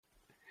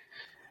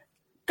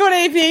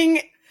Good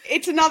evening.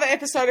 It's another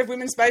episode of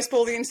Women's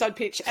Baseball, The Inside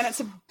Pitch, and it's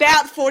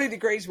about 40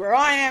 degrees where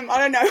I am. I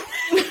don't know.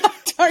 I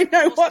don't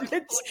know what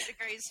it's... 40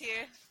 degrees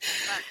here.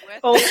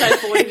 Also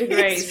 40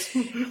 degrees.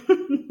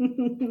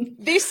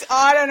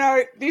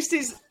 I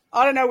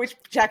don't know which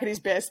jacket is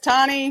best.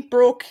 Tani,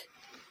 Brooke.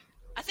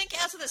 I think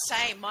ours are the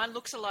same. Mine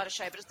looks a lighter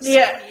shade, but it's the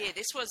same year.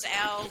 This was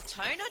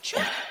Altona,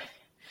 Chuck?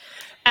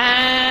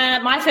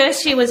 My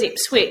first year was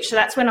Ipswich, so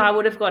that's when I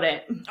would have got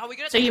it. Oh, we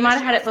got it. So you might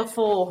have had it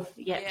before.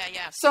 Yeah.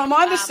 So am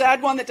I the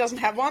sad one that doesn't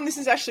have one? This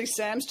is actually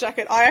Sam's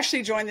jacket. I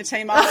actually joined the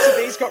team after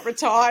these got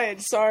retired,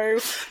 so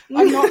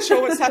I'm not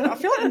sure what's happening. I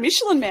feel like a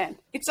Michelin Man.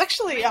 It's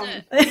actually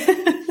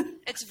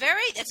It's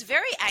very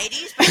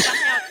 80s, but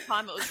somehow at the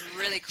time it was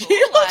really cool.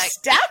 You look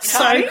stout,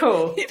 so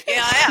cool.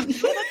 Yeah, I am.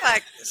 You look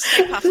like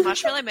Stay Puft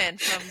Marshmallow Man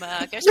from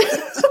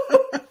Ghostbusters.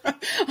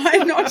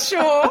 I'm not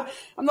sure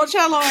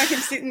how long I can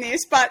sit in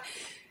this, but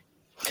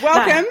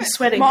welcome,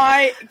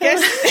 my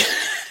guest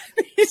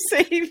this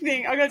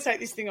evening. I've got to take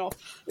this thing off.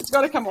 It's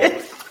got to come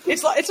off.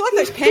 It's like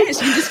those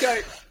pants. You just go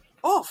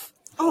off.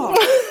 Oh,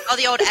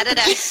 the old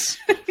Adidas.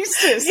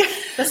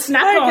 The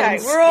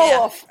snap-ons. Okay, we're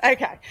all off.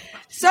 Okay.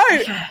 So,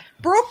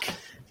 Brooke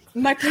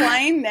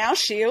McLean, now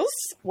Shields,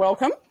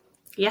 welcome.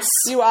 Yes.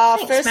 You are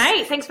Thanks,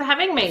 mate. Thanks for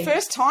having me.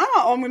 First timer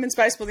on Women's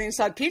Baseball, The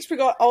Inside Pitch. We've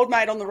got old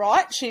mate on the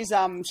right. She's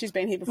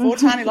been here before,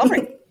 Tani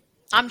Lovering.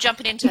 I'm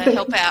jumping in to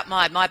help out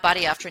my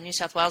buddy after a New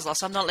South Wales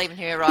loss. I'm not leaving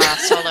her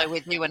solo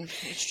with you and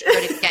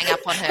ready to gang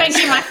up on her.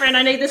 Thank you, my friend.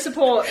 I need the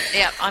support.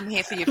 Yeah, I'm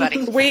here for you,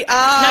 buddy. We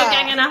are. No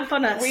ganging up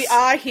on us. We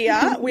are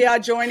here. We are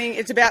joining.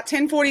 It's about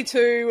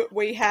 10:42.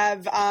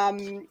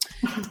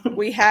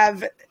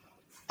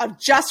 I've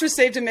just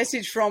received a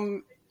message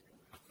from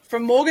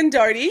Morgan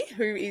Doty,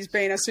 who has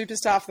been a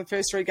superstar for the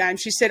first 3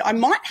 games. She said, I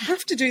might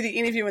have to do the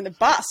interview in the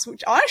bus,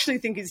 which I actually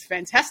think is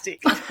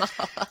fantastic.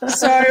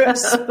 So,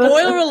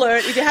 spoiler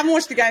alert, if you haven't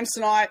watched the games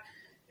tonight,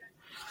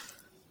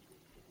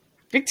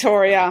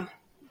 Victoria,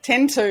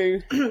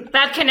 10-2.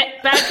 Bad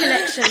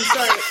connection,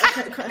 sorry.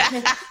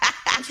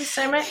 Just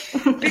say, mate.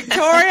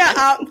 Victoria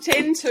up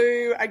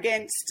 10-2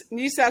 against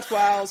New South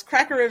Wales.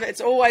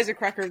 It's always a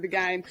cracker of the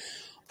game.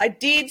 I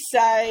did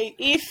say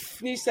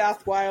if New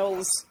South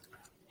Wales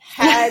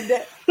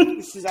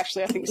this is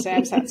actually, I think,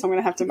 Sam's hat, so I'm going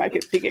to have to make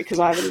it bigger because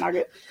I have a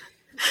nugget.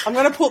 I'm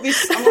going to put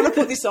this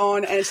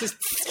on, and it's just,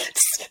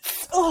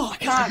 I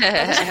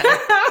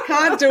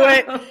can't do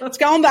it. It's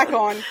going back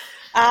on.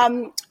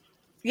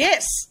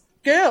 Yes,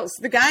 girls,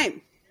 the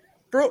game.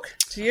 Brooke,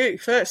 to you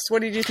first.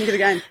 What did you think of the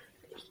game?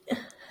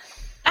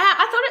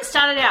 I thought it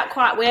started out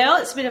quite well.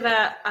 It's a bit of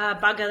a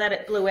bugger that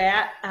it blew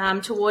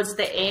out towards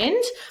the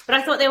end, but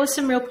I thought there were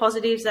some real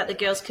positives that the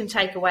girls can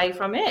take away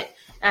from it.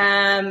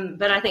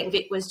 But I think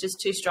Vic was just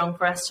too strong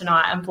for us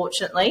tonight,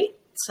 unfortunately.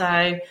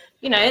 So,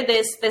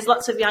 there's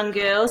lots of young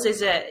girls.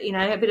 There's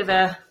a bit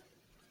of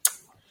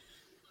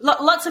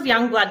lots of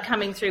young blood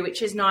coming through,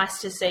 which is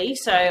nice to see.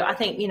 So I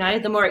think,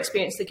 the more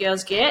experience the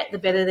girls get, the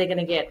better they're going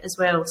to get as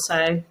well.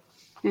 So,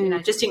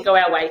 just didn't go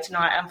our way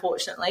tonight,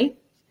 unfortunately.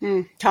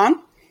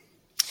 Tan?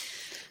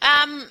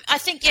 I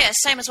think,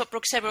 same as what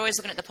Brooke said, we're always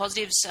looking at the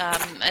positives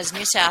as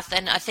New South,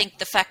 and I think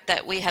the fact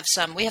that we have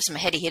some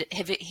heavy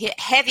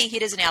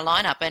hitters in our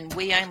lineup, and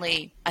we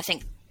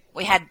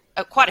had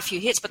quite a few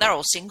hits, but they're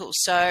all singles.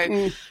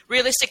 So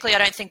realistically, I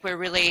don't think we're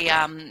really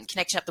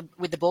connecting up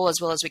with the ball as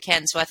well as we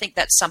can. So I think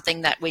that's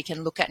something that we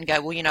can look at and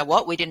go, well, you know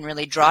what, we didn't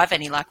really drive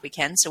any like we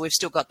can, so we've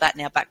still got that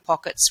in our back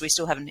pockets. We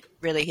still haven't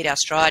really hit our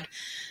stride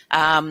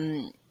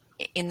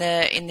in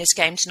this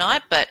game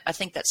tonight, but I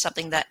think that's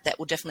something that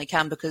will definitely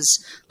come because,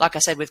 like I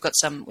said, we've got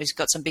some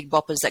big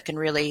boppers that can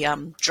really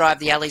drive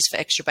the alleys for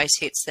extra base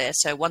hits there.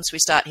 So once we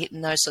start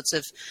hitting those sorts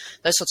of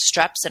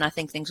straps, then I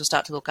think things will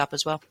start to look up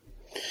as well.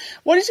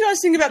 What did you guys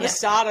think about the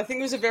start? I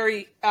think it was a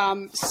very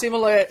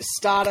similar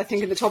start. I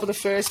think in the top of the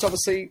first,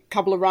 obviously, a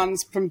couple of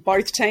runs from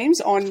both teams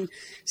on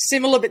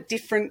similar but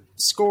different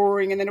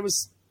scoring, and then it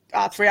was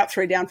 3 up,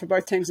 3 down for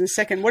both teams in the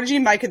second. What did you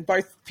make of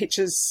both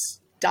pitches?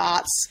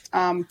 Darts,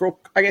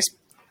 Brooke, I guess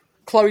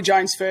Chloe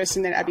Jones first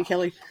and then Abby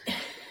Kelly.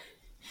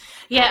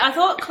 Yeah, I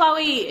thought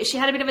Chloe, she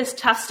had a bit of a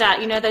tough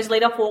start. Those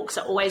lead-off walks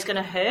are always going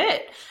to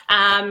hurt.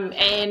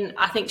 And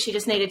I think she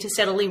just needed to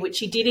settle in, which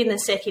she did in the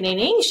second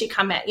inning. She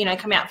come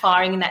out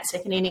firing in that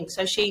second inning.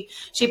 So she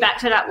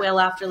backed it up well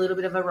after a little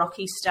bit of a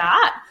rocky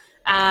start.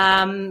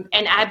 And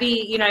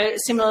Abby,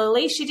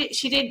 similarly,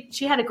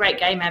 she had a great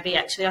game, Abby,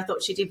 actually. I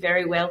thought she did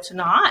very well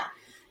tonight.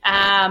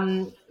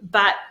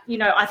 But,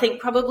 I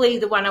think probably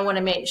the one I want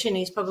to mention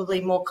is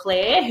probably more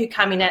Claire, who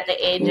come in at the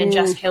end and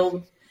just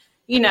held,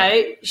 she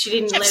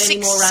didn't let any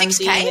more runs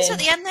in. 6 Ks at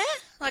the end there?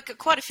 Like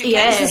quite a few Ks.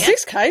 Yeah,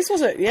 6 Ks,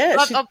 was it? Yeah.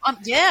 So,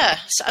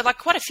 like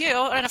quite a few. I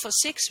don't know if it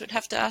was 6, we'd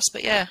have to ask,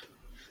 but yeah.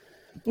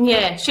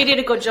 Yeah, she did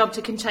a good job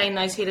to contain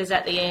those hitters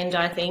at the end,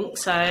 I think.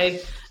 So,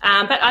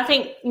 but I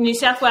think New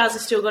South Wales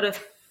has still got a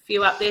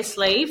few up their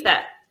sleeve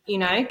that,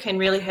 can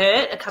really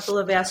hurt. A couple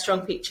of our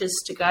strong pitchers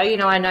to go.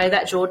 I know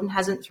that Jordan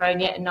hasn't thrown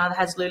yet and neither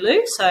has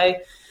Lulu. So,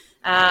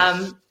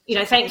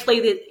 thankfully,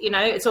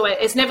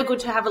 it's never good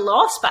to have a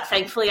loss, but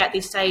thankfully at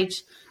this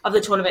stage, of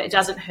the tournament. It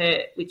doesn't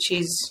hurt, which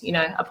is, you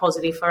know, a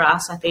positive for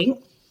us, I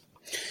think.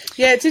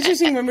 Yeah, it's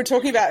interesting when we're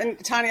talking about,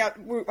 and Tanya,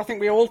 I think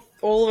we all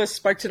of us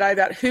spoke today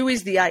about who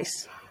is the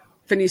ace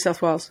for New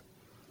South Wales.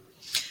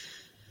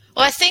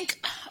 Well, I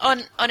think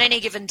on any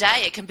given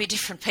day it can be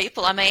different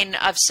people. I mean,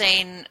 I've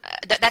seen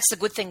that's the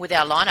good thing with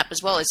our lineup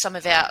as well. Is some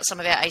of our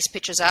ace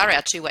pitchers are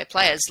our two-way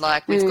players.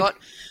 Like we've got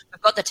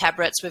the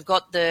Tabrets, we've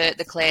got the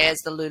Claires,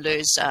 the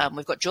Lulus,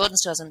 we've got Jordan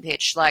still doesn't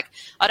pitch. Like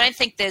I don't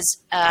think there's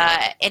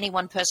any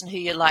one person who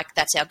you're like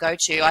that's our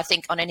go-to. I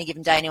think on any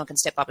given day anyone can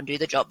step up and do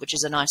the job, which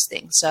is a nice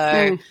thing.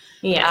 So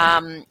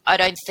I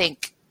don't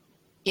think.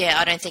 Yeah,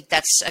 I don't think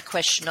that's a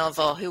question of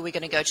who are we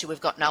going to go to.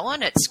 We've got no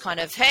one. It's kind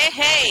of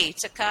hey,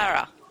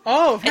 Takara.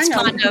 Oh, hang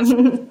on. Kind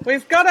of,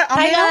 we've got it.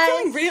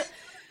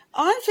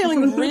 I'm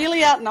feeling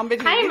really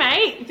outnumbered here. Hey,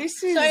 mate.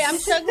 This is... Sorry, I'm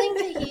struggling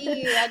to hear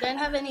you. I don't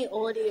have any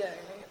audio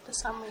for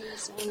some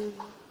reason.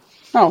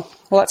 Oh,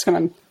 well, that's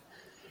going to...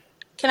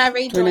 Can I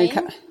rejoin?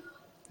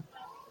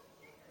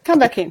 Come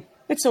back in.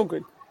 It's all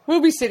good. We'll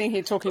be sitting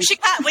here talking. she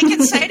can't. We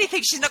can say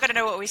anything. She's not going to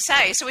know what we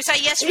say. So we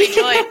say yes, we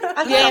enjoy.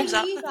 I Thumbs can't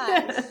up. hear you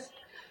guys.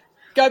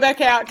 Go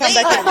back out. Come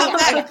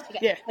back in.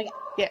 Okay.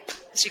 Yeah.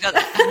 She got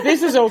that.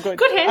 This is all good.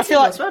 Good hand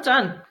signals. Well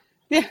done.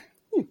 Yeah.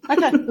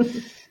 Okay.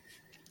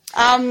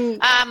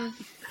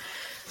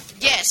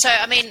 Yeah. So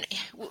I mean,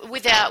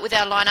 with our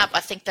lineup, I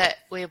think that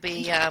we'll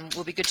be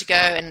good to go.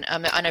 And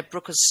I know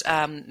Brooke was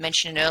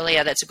mentioning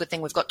earlier. That's a good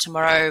thing. We've got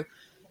tomorrow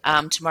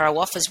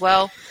off as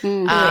well.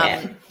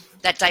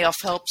 That day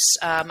off helps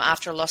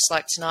after a loss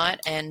like tonight.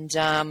 And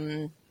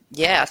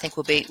I think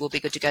we'll be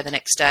good to go the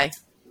next day.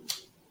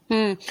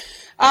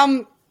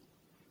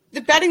 The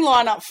batting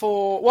lineup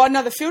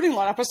the fielding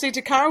lineup. I see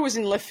Takara was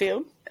in left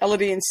field,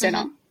 Elodie in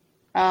centre,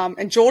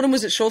 and Jordan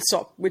was at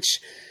shortstop,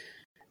 which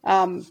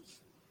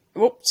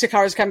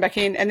Takara's come back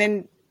in. And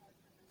then,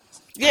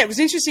 it was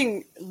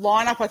interesting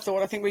lineup, I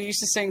thought. I think we're used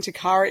to seeing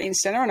Takara in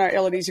centre. I know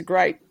Elodie's a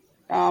great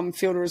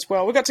fielder as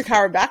well. We've got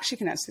Takara back. She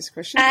can answer this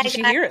question. Can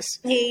she hear us?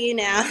 I hear you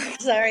now.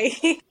 Sorry.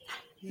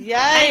 Yay.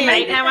 Hey,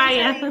 mate, how are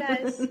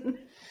you?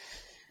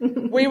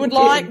 We would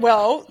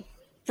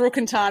Brooke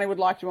and Tani would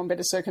like you on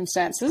better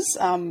circumstances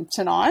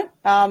tonight.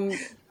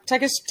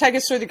 Take us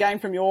through the game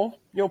from your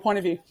point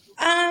of view.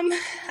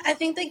 I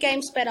think the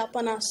game sped up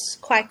on us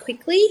quite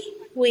quickly.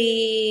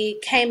 We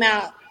came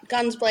out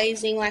guns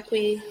blazing like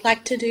we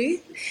like to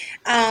do.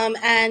 That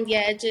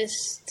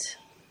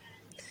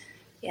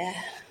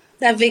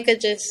Vic are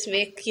just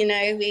Vic, you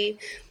know.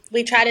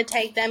 We try to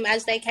take them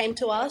as they came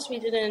to us. We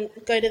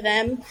didn't go to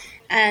them,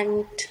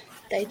 and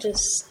they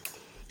just,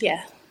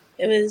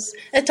 It was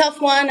a tough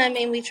one. I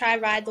mean, we try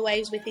to ride the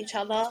waves with each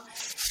other,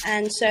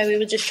 and so we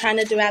were just trying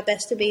to do our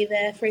best to be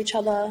there for each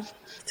other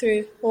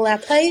through all our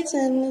plays,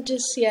 and it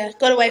just,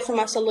 got away from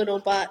us a little,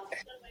 but,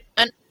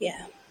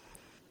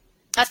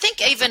 I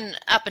think even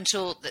up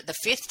until the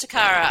fifth,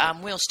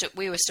 Takara,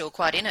 we were still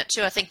quite in it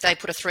too. I think they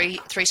put a three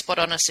spot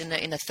on us in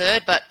the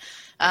third, but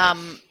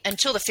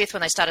until the fifth,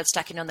 when they started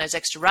stacking on those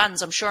extra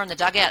runs, I'm sure in the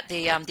dugout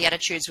the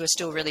attitudes were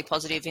still really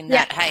positive in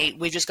that. Hey,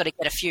 we've just got to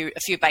get a few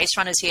base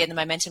runners here, and the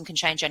momentum can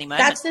change any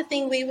moment. That's the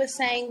thing we were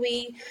saying.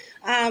 We,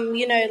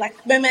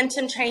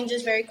 momentum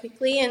changes very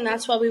quickly, and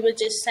that's why we were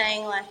just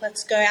saying,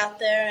 let's go out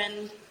there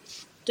and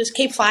just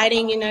keep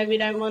fighting. You know, we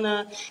don't want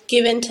to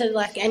give in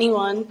to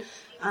anyone.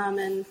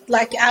 And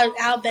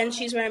our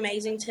benchies were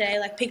amazing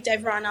today. Picked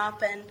everyone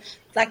up, and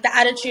the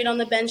attitude on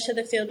the bench to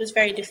the field was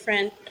very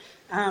different.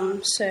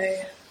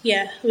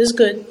 It was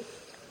good.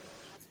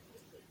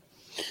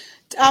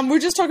 We're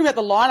just talking about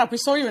the lineup. We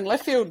saw you in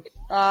left field.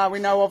 We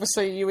know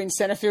obviously you in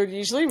centre field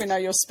usually. We know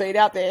your speed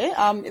out there.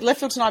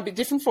 Left field tonight a bit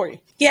different for you.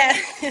 Yeah.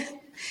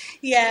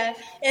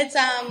 It's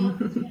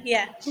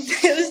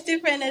it was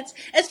different.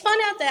 It's fun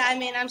out there. I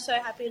mean, I'm so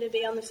happy to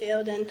be on the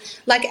field, and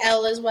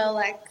Elle as well,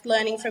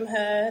 learning from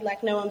her,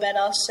 no one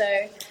better.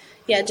 So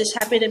just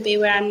happy to be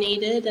where I'm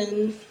needed,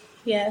 and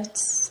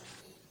it's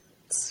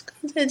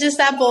just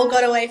that ball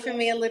got away from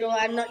me a little.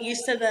 I'm not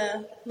used to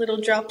the little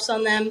drops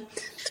on them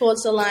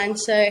towards the line,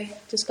 so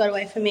just got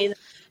away from me.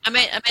 I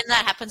mean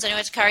that happens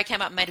anyway. Curry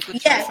came up and made a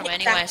good throw from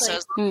anyway, so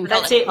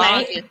that's it,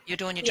 mate. You're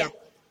doing your job.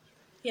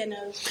 Yeah,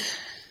 no.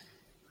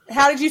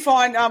 How did you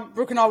find,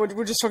 Brooke and I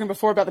were just talking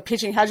before about the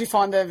pitching, how did you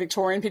find the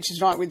Victorian pitch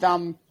tonight with,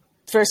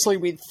 firstly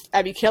with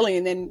Abby Kelly,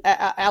 and then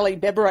Ali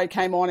Beberay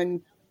came on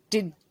and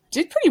did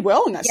pretty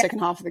well in that second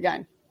half of the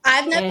game.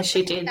 I've never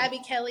seen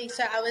Abby Kelly,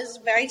 so I was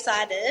very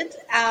excited.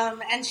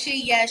 And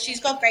she's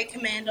got great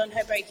command on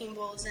her breaking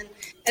balls, and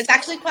it's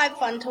actually quite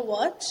fun to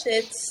watch.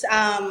 It's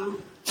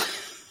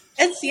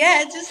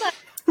just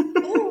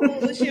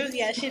ooh,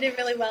 she did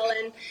really well.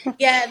 And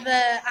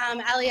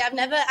Ali, I've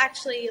never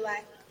actually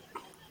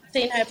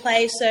seen her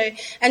play,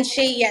 and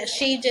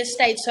she just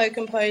stayed so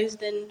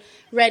composed and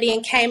ready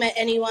and came at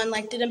anyone,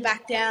 didn't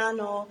back down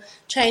or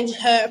change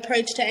her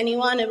approach to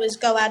anyone. It was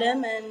go at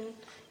him, and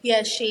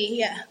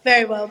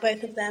very well,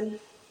 both of them.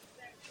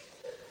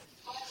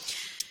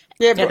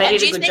 Yeah, they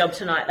did a good job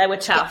tonight. They were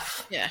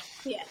tough. Yeah.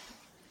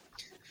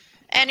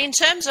 And in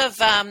terms of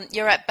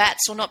your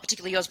at-bats, or not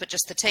particularly yours, but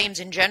just the teams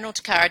in general,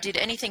 Takara, did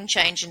anything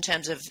change in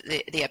terms of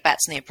the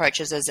at-bats and the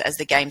approaches as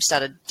the game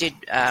started, did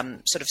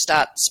sort of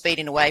start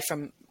speeding away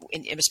from,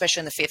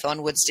 especially in the fifth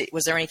onwards?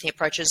 Was there any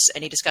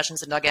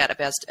discussions in the dugout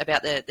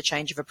about the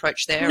change of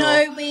approach there?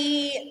 No,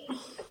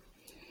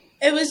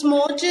 it was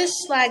more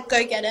just like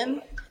go get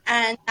him,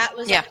 and that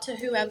was up to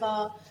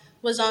whoever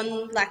was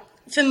on. Like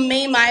for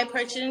me, my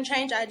approach didn't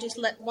change. I just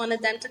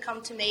wanted them to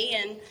come to me,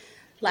 and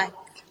like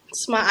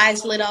my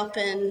eyes lit up,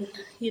 and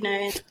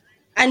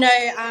I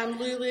know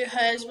Lulu,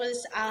 hers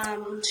was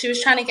she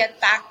was trying to get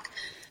back.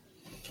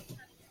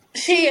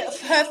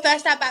 Her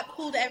first at bat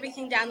pulled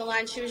everything down the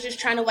line. She was just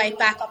trying to wave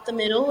back up the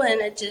middle,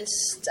 and it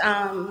just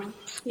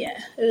it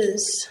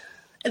was.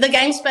 The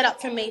game sped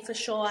up for me for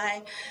sure.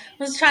 I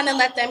was trying to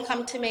let them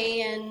come to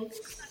me, and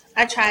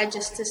I tried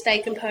just to stay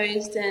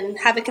composed and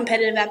have a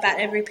competitive at bat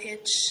every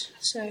pitch.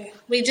 So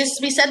we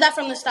said that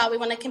from the start. We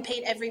want to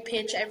compete every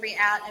pitch, every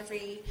out,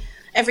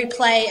 every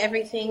play,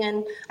 everything.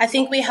 And I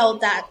think we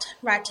held that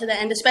right to the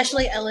end,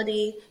 especially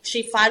Elodie.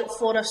 She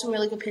fought off some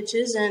really good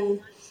pitches,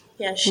 and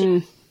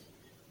she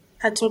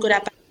had some good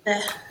at bats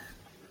there.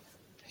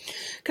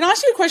 Can I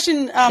ask you a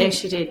question? Yes,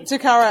 she did.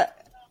 Takara,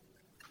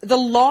 the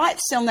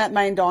lights on that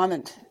main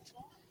diamond,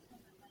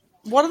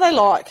 what are they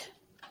like?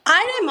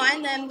 I don't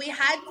mind them. We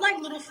had like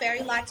little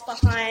fairy lights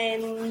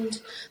behind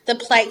the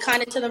plate,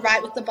 kind of to the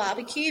right with the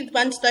barbecue.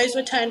 Once those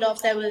were turned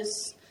off, there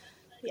was,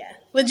 we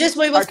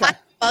were finding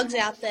bugs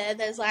out there.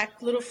 There's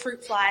like little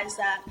fruit flies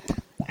that,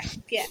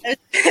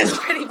 it's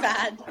pretty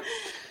bad.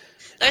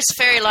 Those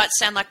fairy lights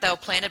sound like they were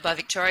planted by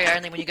Victoria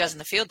only when you guys in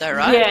the field, though,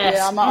 right?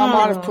 Yeah, I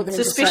might have put them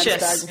in Suspicious. the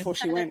same bag before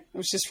she went. It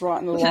was just right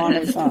in the line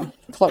of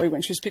Chloe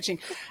when she was pitching.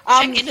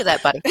 Check into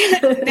that, buddy.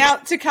 Now,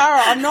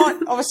 Takara, I'm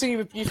not, obviously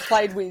you've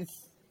played with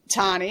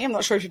Tani. I'm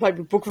not sure if you played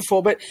with Brooke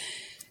before, but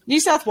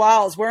New South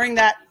Wales wearing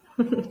that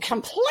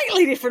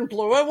completely different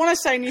blue. I want to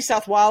say New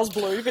South Wales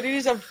blue, but it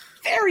is a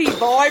very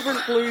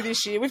vibrant blue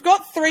this year. We've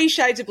got 3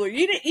 shades of blue.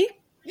 New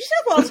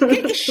South Wales,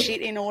 get your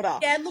shit in order.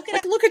 Yeah, look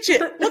at you.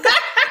 Look at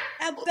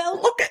our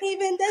belt.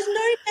 Even there's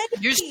no navy.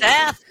 New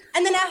South.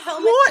 And then our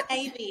helmet's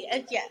navy.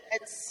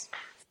 It's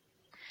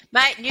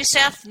mate. New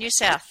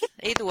South.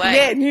 Either way.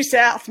 Yeah, New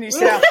South. These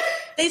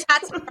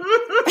hats.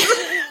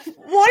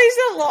 What is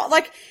it like?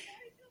 Like,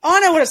 I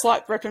know what it's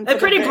like repping. They're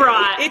pretty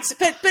bright.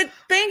 But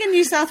being in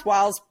New South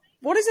Wales,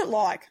 what is it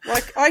like?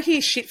 Like, I hear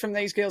shit from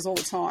these girls all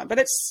the time,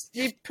 but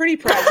you're pretty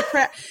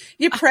proud.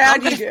 You're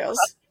proud, you girls.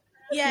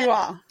 Yeah, you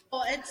are.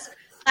 Well, it's.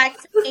 Like,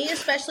 for me,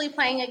 especially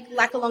playing,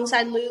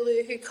 alongside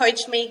Lulu, who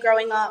coached me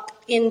growing up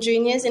in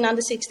juniors, in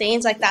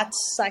under-16s,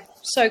 that's,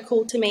 so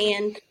cool to me.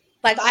 And,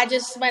 I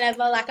just,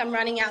 whenever, I'm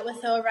running out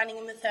with her or running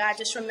in with her, I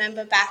just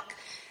remember back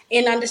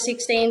in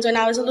under-16s when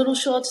I was a little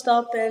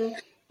shortstop and,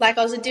 I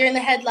was a deer in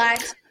the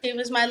headlights. She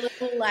was my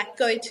little,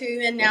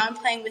 go-to, and now I'm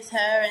playing with her.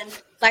 And,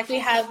 we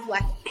have,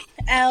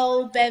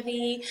 Elle,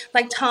 Bevy,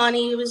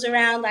 Tani was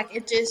around.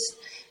 It just...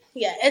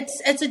 Yeah,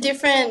 it's a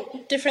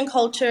different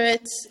culture.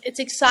 It's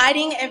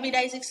exciting. Every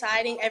day's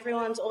exciting.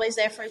 Everyone's always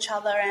there for each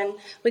other, and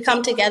we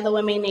come together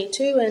when we need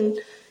to. And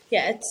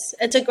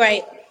it's a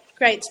great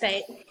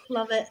state.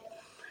 Love it.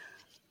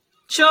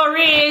 Sure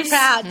is.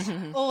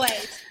 Proud,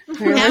 always.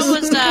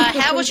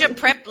 How was your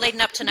prep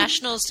leading up to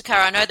nationals,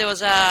 Takara? I know there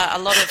was a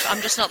lot of.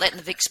 I'm just not letting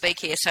the Vic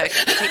speak here, so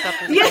keep up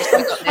with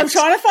the I'm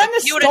trying to find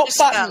the stop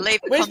button.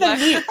 Where's the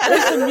mute?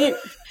 Where's the mute?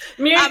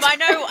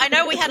 I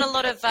know we had a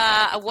lot of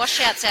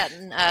washouts out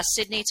in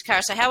Sydney,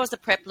 Takara. So how was the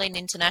prep leading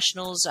into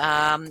nationals?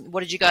 What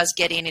did you guys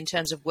get in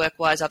terms of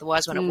work-wise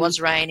otherwise when it was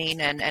raining?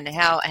 And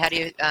how do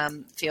you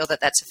feel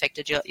that's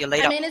affected your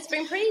lead-up? I mean, it's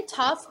been pretty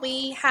tough.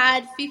 We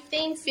had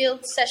 15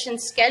 field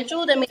sessions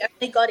scheduled and we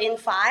only got in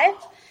 5.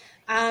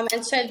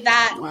 And so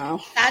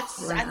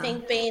that's I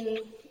think, been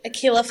a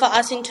killer for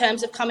us in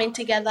terms of coming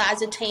together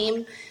as a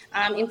team,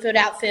 infield,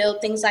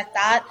 outfield, things like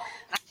that.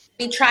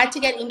 We tried to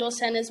get indoor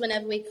centres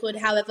whenever we could.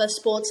 However,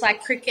 sports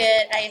like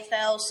cricket,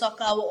 AFL,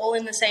 soccer were all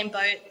in the same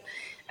boat.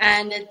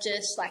 And it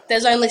just,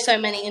 there's only so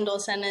many indoor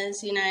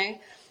centres,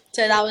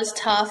 So that was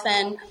tough.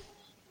 And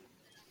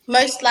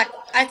most,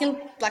 I can,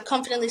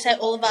 confidently say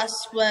all of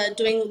us were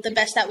doing the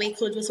best that we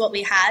could with what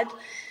we had.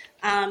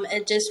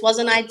 It just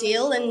wasn't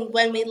ideal. And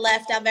when we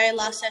left our very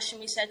last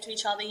session, we said to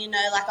each other,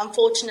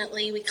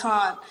 unfortunately, we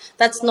can't.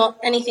 That's not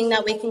anything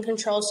that we can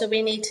control. So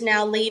we need to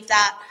now leave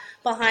that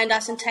behind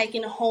us and take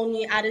in a whole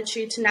new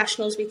attitude to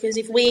nationals, because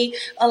if we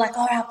are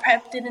our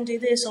prep didn't do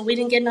this or we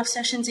didn't get enough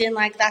sessions in,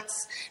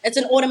 it's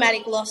an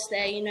automatic loss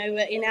there,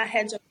 we're in our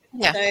heads.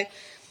 Yeah. So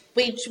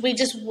we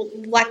just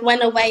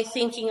went away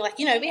thinking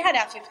we had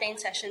our 15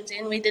 sessions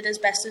in, we did as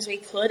best as we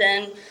could,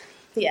 and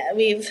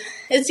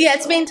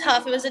it's been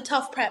tough. It was a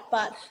tough prep,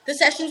 but the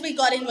sessions we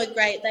got in were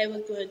great. They were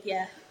good,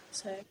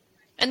 so.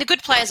 And the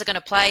good players are going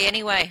to play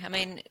anyway. I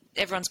mean,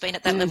 everyone's been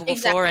at that level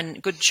before, and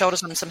good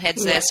shoulders on some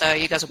heads there, so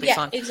you guys will be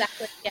fine.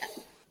 Exactly, yeah.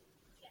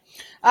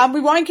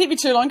 We won't keep you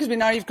too long because we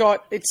know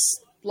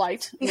it's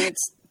late. I mean,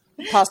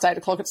 past 8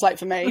 o'clock. It's late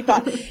for me.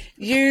 But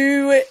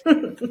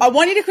I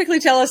want you to quickly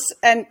tell us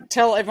and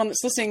tell everyone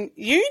that's listening,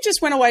 you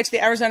just went away to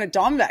the Arizona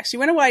Diamondbacks. You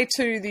went away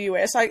to the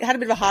US. I had a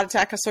bit of a heart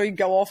attack. I saw you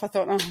go off. I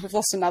thought, we've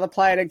lost another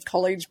player to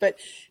college. But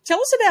tell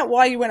us about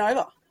why you went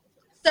over.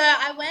 So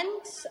I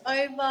went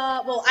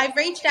over, I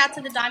reached out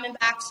to the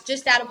Diamondbacks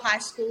just out of high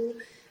school,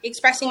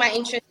 expressing my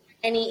interest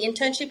in any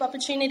internship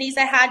opportunities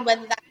I had,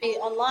 whether that be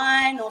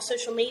online or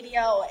social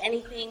media or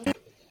anything.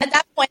 At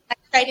that point,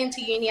 straight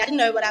into uni, I didn't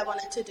know what I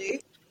wanted to do.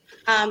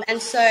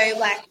 And so,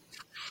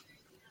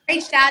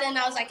 reached out and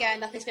I was like, yeah,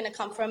 nothing's going to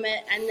come from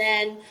it. And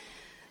then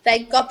they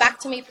got back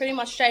to me pretty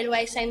much straight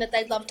away saying that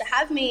they'd love to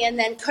have me. And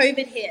then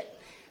COVID hit.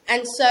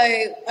 And so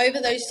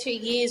over those 2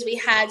 years, we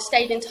had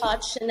stayed in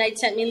touch and they'd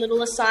sent me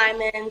little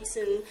assignments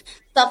and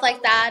stuff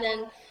like that.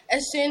 And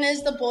as soon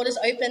as the borders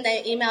opened,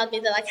 they emailed me.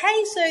 They're like,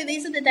 hey, so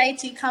these are the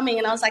dates you're coming.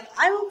 And I was like,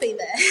 I will be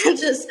there.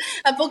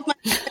 I booked my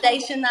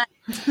accommodation,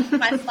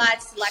 my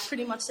flights,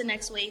 pretty much the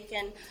next week.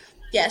 And,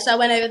 yeah, so I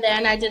went over there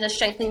and I did a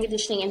strength and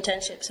conditioning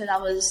internship. So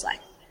that was,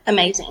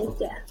 amazing.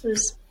 Yeah, it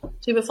was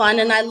super fun.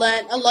 And I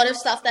learned a lot of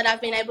stuff that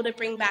I've been able to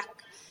bring back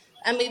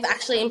and we've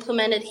actually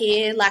implemented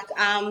here,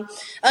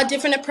 a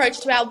different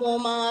approach to our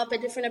warm-up, a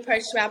different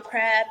approach to our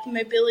prep,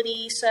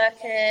 mobility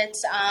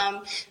circuits,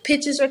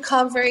 pitches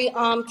recovery,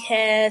 arm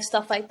care,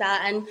 stuff like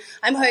that. And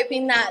I'm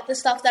hoping that the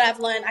stuff that I've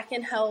learned, I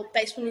can help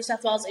Baseball New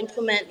South Wales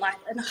implement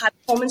a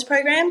high-performance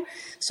program.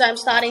 So I'm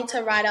starting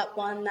to write up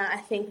one that I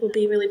think will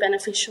be really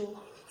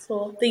beneficial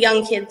for the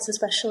young kids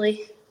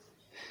especially.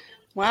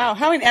 Wow,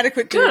 how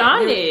inadequate do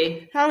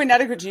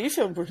you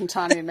feel, Brooke and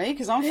Tani and me?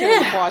 Because I'm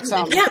feeling quite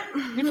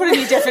you put a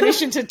new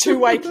definition to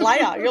two-way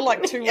player. You're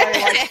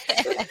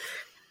two-way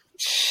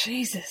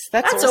Jesus,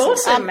 that's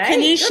awesome, mate.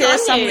 Can you share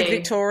some with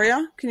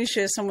Victoria? Can you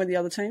share some with the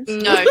other teams?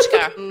 No,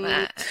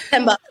 Takara.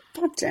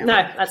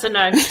 No, that's a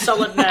no.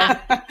 Solid no.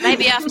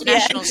 Maybe after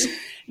Nationals.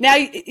 Now,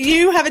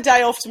 you have a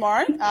day off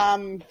tomorrow.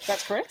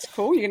 That's correct.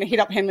 Cool. You're going to hit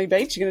up Henley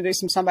Beach. You're going to do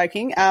some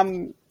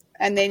sunbaking.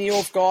 And then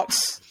you've got,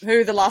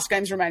 who are the last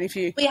games remaining for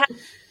you? We have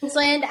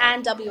Queensland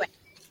and WA.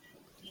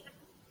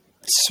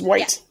 Sweet.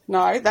 Yeah.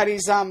 No, that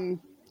is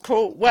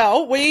cool.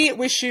 Well, we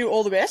wish you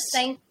all the best.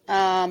 Thank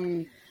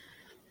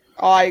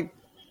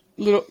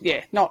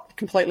not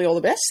completely all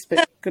the best,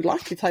 but good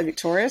luck. You play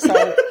Victoria.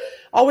 So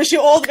I wish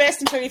you all the best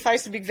until you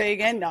face the Big V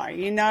again. No,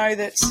 you know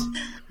that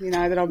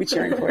I'll be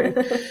cheering for you.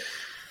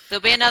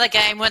 There'll be another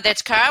game when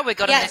that's Cara. We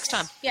got it next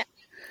time. Yeah.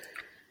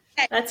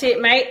 That's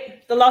it,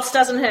 mate. The loss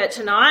doesn't hurt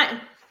tonight.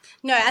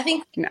 No, I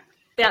think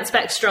bounce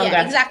back stronger.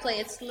 Yeah, exactly.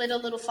 It's lit a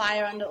little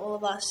fire under all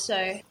of us.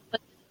 So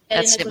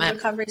let's get in a good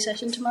recovery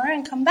session tomorrow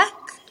and come back.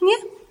 Yeah.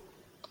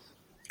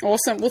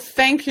 Awesome. Well,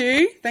 thank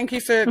you. Thank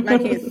you for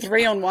making it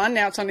 3-on-1.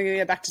 Now it's only going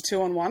to go back to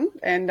 2-on-1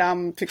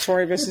 and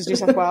Victoria versus New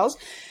South Wales.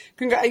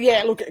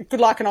 Good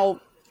luck, and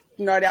I'll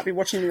no doubt be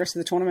watching the rest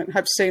of the tournament.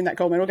 Hope to see you in that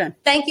gold medal game.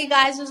 Thank you,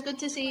 guys. It was good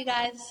to see you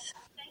guys.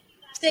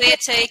 See you,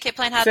 T. Keep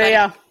playing hard. See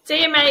ya.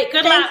 See you, mate.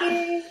 Good luck.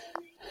 Thank you.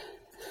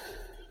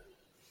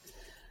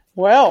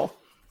 Well,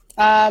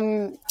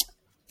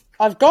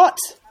 I've got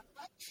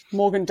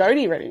Morgan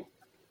Doty ready.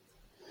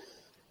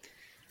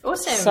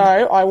 Awesome. So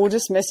I will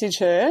just message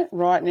her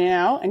right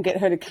now and get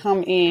her to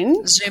come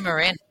in. Zoom her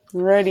in.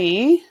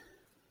 Ready.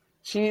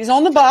 She's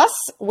on the bus.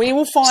 We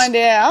will find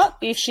out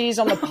if she's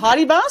on the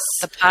party bus.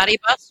 The party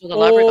bus or the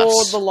library bus?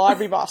 Or the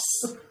library bus.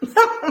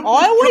 I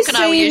always Brooke and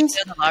I were usually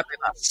on the library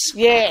bus.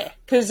 Yeah,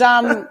 because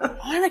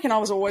I reckon I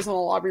was always on the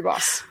library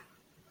bus.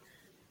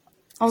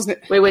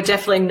 We were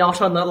definitely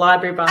not on the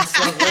library bus,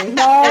 weren't we?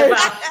 No.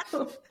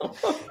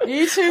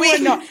 You two were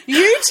not.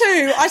 You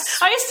two. I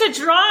used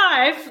to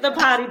drive the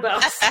party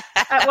bus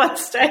at one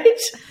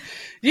stage.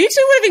 You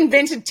two would have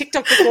invented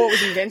TikTok before it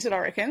was invented, I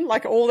reckon.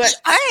 All that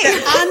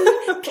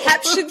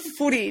uncaptured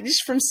footage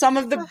from some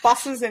of the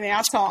buses in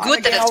our time.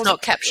 Good that it's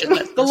not captured.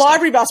 The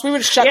library bus, we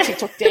would have shut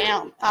TikTok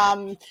down.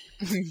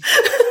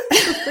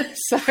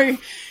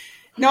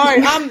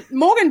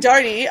 Morgan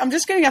Doty, I'm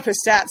just getting up her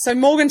stats. So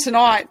Morgan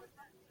tonight,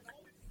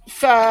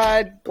 2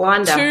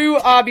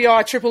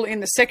 RBI triple in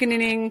the second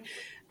inning, 2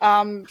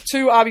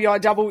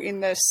 RBI double in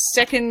the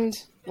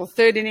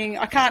third inning.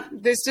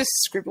 There's just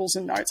scribbles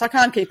and notes. I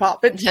can't keep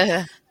up. But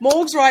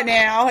Morgs right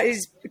now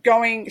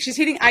she's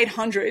hitting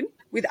 800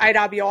 with 8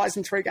 RBIs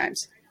in 3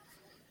 games.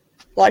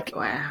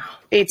 Wow.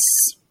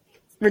 It's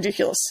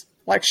ridiculous.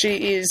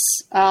 She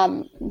is,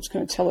 I'm just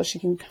going to tell her she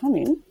can come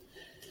in.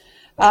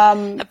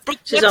 Brooke,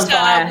 she's on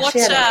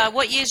fire.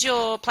 What year's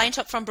your plane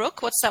top from,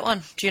 Brooke? What's that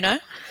one? Do you know?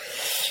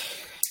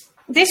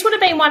 This would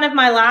have been one of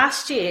my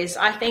last years,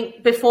 I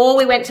think, before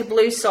we went to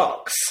Blue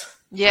Sox.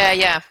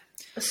 Yeah.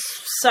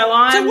 So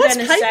I'm going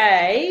to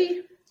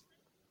say...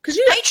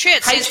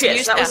 Patriots New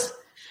South.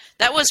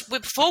 That was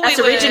before that's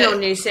original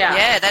New South.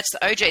 Yeah, that's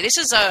the OG. This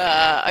is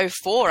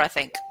 04, I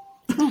think.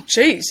 Oh,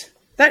 jeez.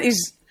 That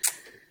is...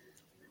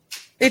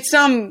 It's...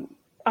 I'm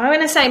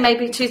going to say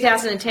maybe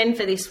 2010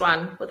 for this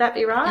one. Would that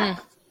be right?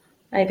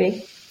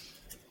 Maybe.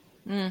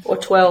 Or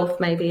 12,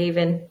 maybe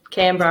even.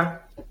 Canberra.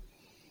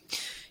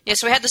 Yeah,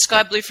 so we had the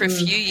Sky Blue for a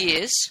few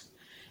years,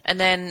 and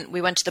then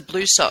we went to the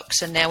blue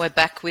socks, and now we're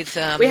back with.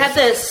 We had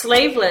the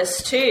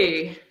sleeveless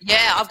too.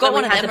 Yeah, I've got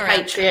one of them the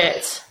around.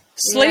 Patriots.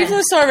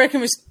 Sleeveless, I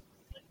reckon, was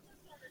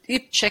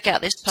Check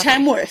out this puppy.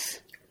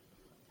 Tamworth.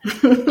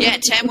 Yeah,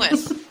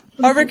 Tamworth.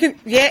 I reckon,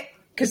 yeah,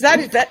 because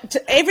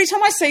every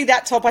time I see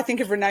that top, I think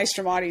of Renee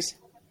Stromides.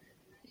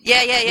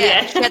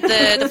 Yeah. She had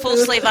the full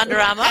sleeve Under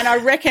Armour. And I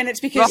reckon it's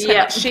because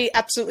Yeah. she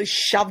absolutely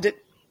shoved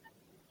it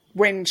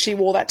when she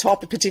wore that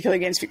top, particularly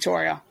against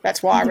Victoria.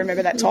 That's why I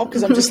remember that top,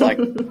 because I'm just like,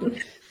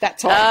 that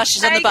top.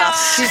 She's on the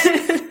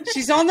bus.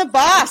 She's on the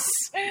bus.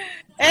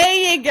 There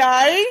you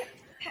go.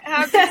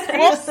 How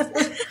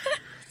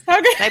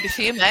good. Maybe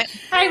for you, mate.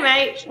 Hey,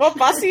 mate. What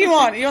bus are you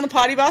on? Are you on the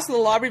party bus or the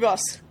library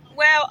bus?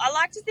 Well, I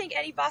like to think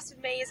any bus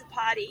with me is a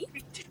party,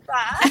 but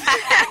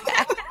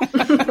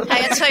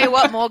Hey, I'll tell you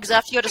what, Morgs,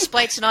 after your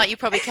display tonight, you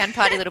probably can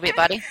party a little bit,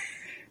 buddy.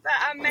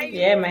 maybe.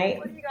 Yeah, mate.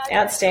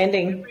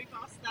 Outstanding.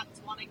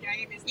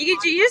 You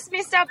just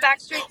missed our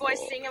Backstreet Boys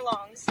sing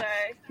along, so.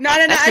 No.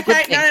 That's a good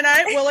Okay, thing.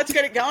 no. Well, let's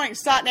get it going.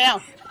 Start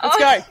now. Let's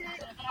go.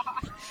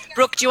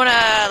 Brooke, do you want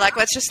to,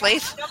 let's just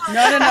leave? No.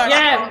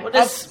 Yeah, we'll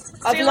just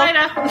see you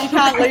later. You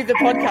can't leave the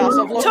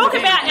podcast. I've locked Talk it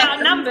in. about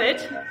outnumbered.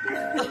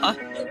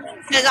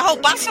 There's a whole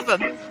bus of them.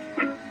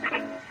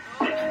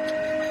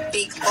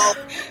 Big ball.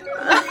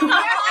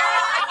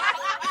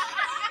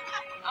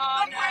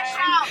 Oh, no.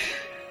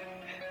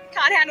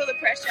 Can't handle the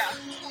pressure.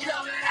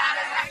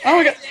 Oh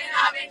my God.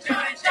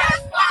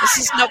 This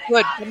is not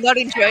good. I'm not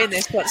enjoying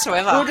this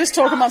whatsoever. We'll just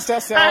talk amongst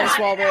ourselves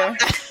while they're...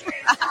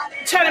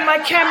 Turning my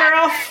camera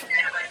off.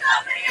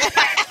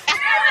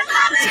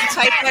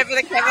 Tape over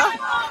the camera.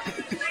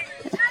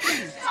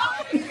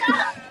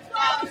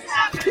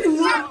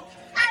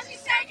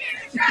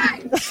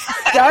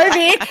 Go,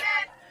 Vic.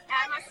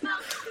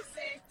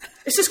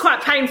 This is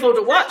quite painful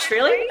to watch,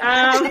 really.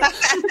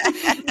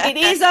 It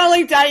is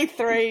only day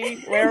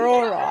 3. We're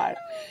all right.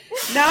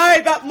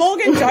 No, but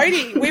Morgan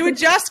Doty, we were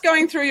just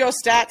going through your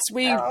stats.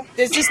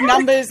 There's just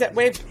numbers that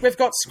we've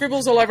got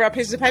scribbles all over our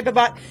pieces of paper,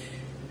 but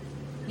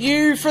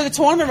you, for the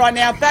tournament right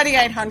now, batting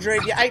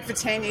 800, you're 8 for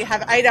 10, you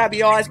have 8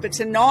 RBIs, but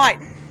tonight,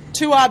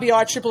 2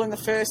 RBI triple in the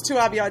first, 2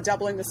 RBI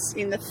double in the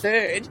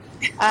third.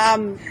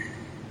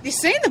 You're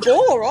seeing the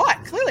ball all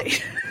right, clearly.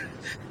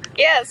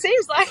 Yeah, it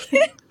seems like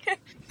it.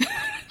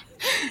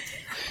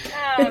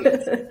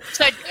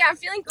 So, Yeah, I'm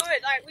feeling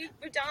good.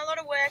 We've done a lot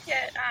of work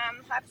at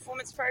High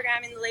Performance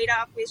Program in the lead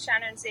up with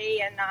Shannon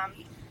Z, and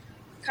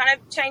kind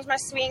of changed my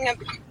swing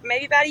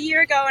maybe about a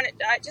year ago, and it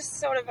just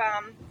sort of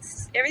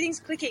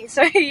everything's clicking.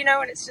 So and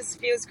it just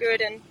feels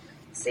good, and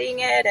seeing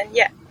it, and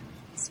yeah,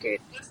 it's good.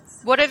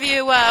 what have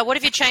you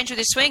changed with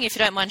your swing, if you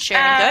don't mind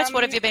sharing, Goats?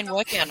 What have you been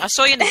working on? I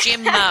saw you in the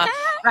gym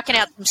racking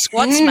out some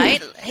squats,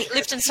 mate,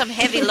 lifting some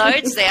heavy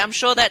loads there. I'm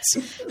sure that's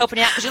helping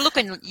out, because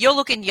you're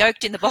looking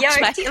yoked in the box,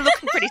 Yoked. mate. You're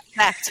looking pretty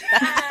stacked.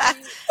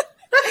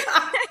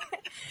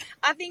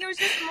 I think it was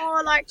just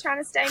more like trying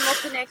to stay more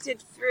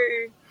connected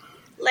through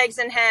legs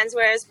and hands,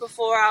 whereas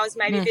before I was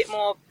maybe a bit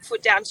more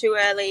foot down too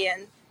early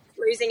and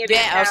losing a bit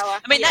of power.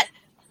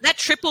 That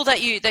triple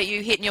that you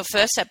hit in your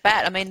first at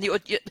bat. I mean, there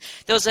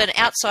was an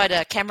outside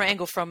camera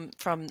angle for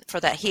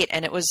that hit,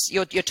 and it was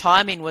your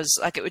timing was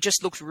it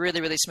just looked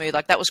really, really smooth.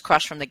 Like that was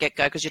crushed from the get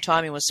go, because your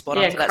timing was spot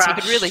on for that. So you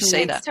could really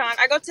see that. Time.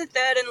 I got to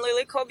third, and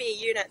Lulu called me a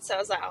unit, so I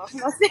was like, oh.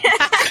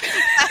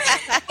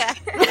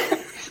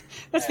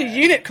 That's the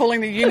unit calling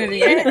the unit a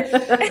unit.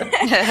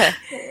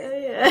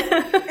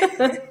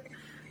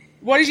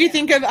 What did you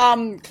think of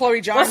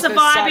Chloe Jones? What's the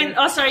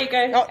vibe? Sorry, you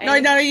go. Oh,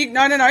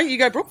 no, you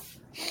go, Brooke.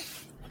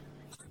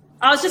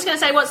 I was just going to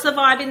say, what's the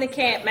vibe in the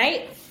camp,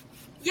 mate?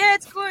 Yeah,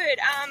 it's good.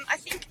 I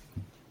think.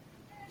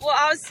 Well,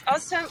 I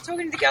was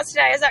talking to the girls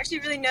today. I was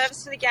actually really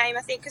nervous for the game.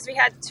 I think because we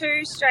had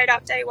 2 straight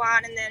up day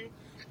 1, and then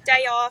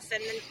day off,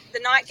 and then the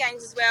night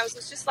games as well. So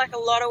it's just like a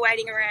lot of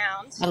waiting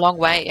around. A long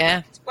wait,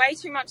 yeah. It's way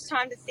too much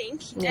time to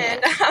think. Yeah.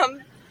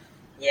 And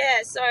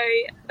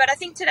but I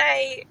think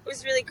today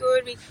was really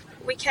good.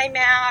 We came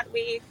out.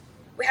 We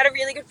had a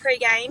really good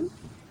pre-game,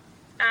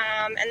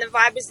 and the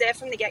vibe was there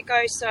from the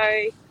get-go.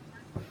 So.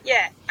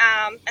 Yeah,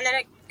 and then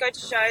it goes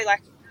to show,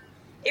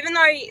 even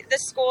though the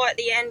score at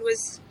the end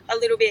was a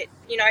little bit,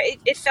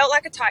 it felt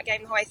like a tight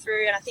game the way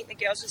through, and I think the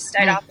girls just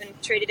stayed up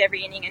and treated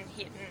every inning and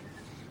hit, and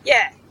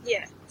yeah,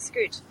 it's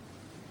good.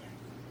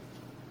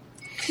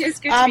 It's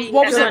good to be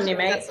what was on you,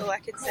 mate? That's all I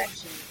could say.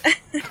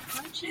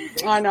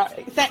 I know.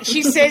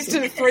 She says to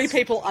the 3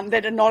 people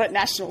that are not at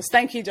Nationals,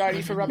 thank you,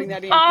 Dodie, for rubbing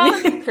that in.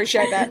 Oh.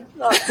 Appreciate that.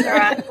 That's all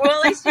right. Well,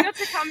 at least you got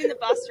to come in the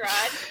bus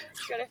ride.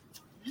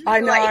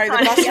 I know,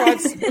 the bus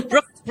rides.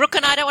 Brooke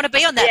and I don't want to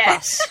be on that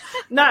bus.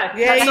 No,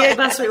 that's not the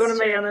bus we want to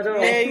be on at all.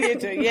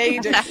 Yeah,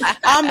 you do.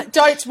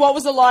 Dotes, what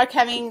was it like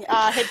having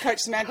head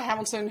coach Samantha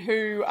Hamilton,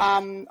 who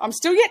I'm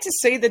still yet to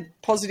see the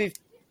positive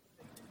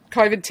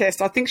COVID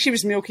test. I think she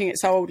was milking it,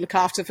 so I would look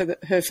after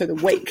her for the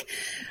week.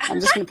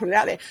 I'm just going to put it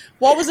out there.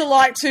 What was it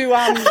like to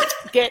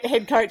get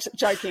head coach,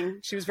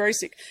 joking, she was very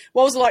sick.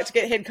 What was it like to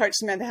get head coach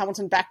Samantha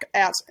Hamilton back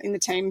out in the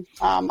team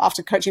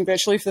after coaching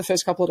virtually for the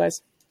first couple of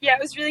days? Yeah, it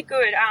was really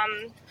good.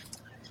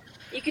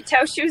 You could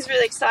tell she was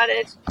really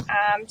excited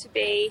to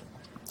be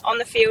on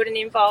the field and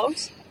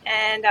involved.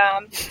 And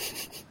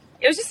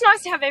it was just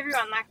nice to have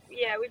everyone. Like,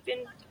 yeah, we've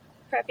been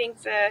prepping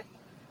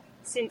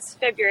since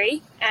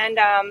February, and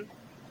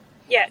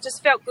yeah, it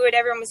just felt good.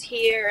 Everyone was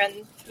here,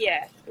 and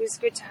yeah, it was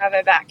good to have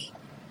her back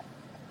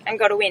and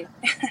got a win.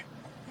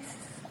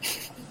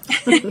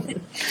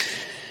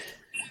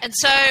 And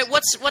so,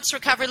 what's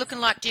recovery looking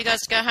like? Do you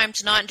guys go home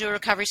tonight and do a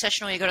recovery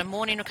session, or you got a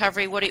morning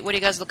recovery? What are you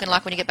guys looking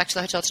like when you get back to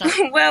the hotel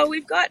tonight? Well,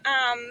 we've got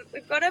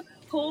a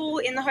pool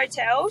in the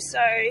hotel, so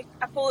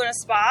a pool and a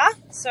spa.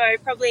 So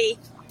probably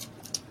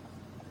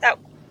that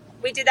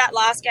we did that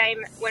last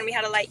game when we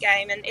had a late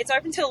game, and it's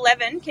open till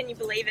 11. Can you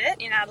believe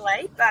it, in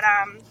Adelaide? But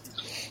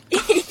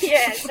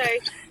yeah, so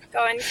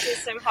going to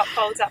some hot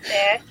colds up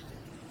there,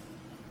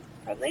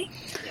 probably.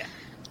 Yeah.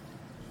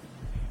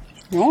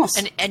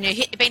 Nice. And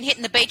you've been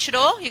hitting the beach at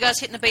all? You guys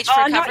hitting the beach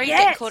for recovery? Not yet,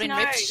 Getting caught in no.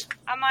 rips?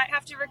 I might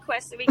have to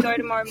request that we go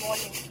tomorrow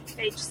morning,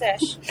 beach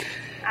sesh.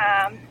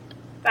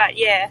 But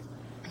yeah,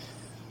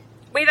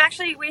 we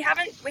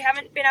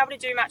haven't been able to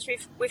do much.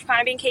 We've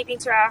kind of been keeping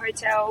to our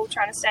hotel,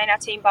 trying to stay in our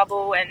team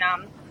bubble, and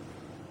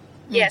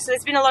yeah. So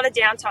there's been a lot of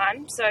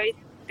downtime. So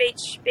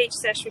beach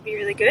sesh would be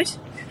really good.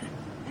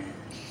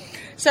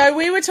 So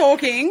we were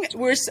talking.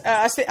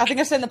 I think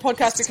I said in the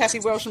podcast to Cassie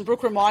Welsh, and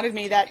Brooke reminded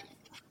me that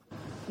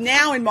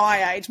now in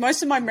my age,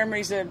 most of my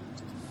memories are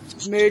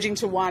merging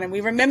to one, and we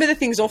remember the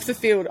things off the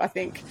field, I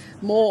think,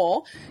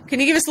 more.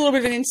 Can you give us a little bit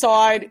of an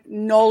inside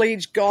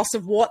knowledge, Goss,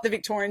 of what the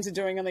Victorians are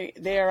doing on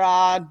their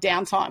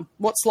downtime?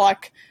 What's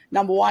like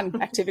number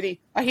one activity?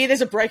 I hear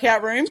there's a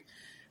breakout room.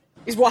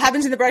 Is what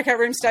happens in the breakout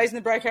room stays in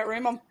the breakout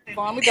room. I'm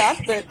fine with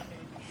that, but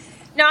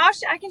no,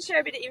 I can share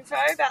a bit of info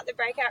about the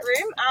breakout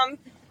room.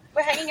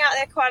 We're hanging out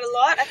there quite a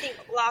lot. I think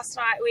last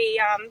night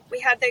we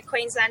had the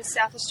Queensland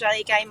South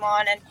Australia game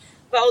on, and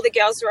all the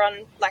girls were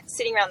on, like,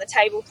 sitting around the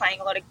table playing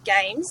a lot of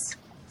games.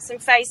 Some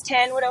Phase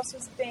 10. What else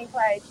was being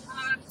played?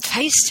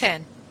 Phase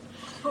 10.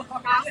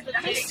 Pass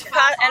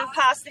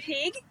the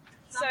Pig.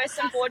 So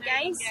some board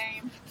games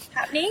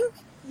happening.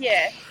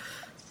 Yeah.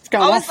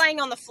 I was laying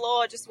on the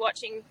floor just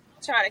watching,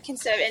 trying to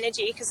conserve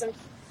energy because I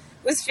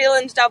was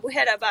feeling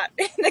doubleheader, but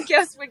the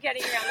girls were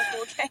getting around the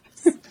board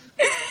games.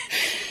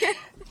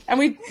 And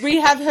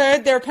we have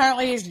heard there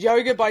apparently is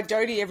yoga by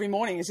Dodie every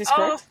morning. Is this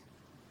correct?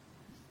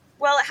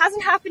 Well, it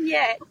hasn't happened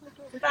yet,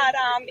 but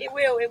it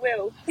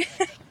will.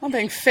 I'm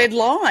being fed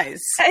lies.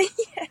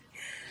 Yeah.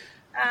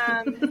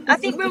 I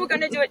think we were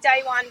going to do it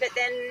day one, but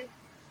then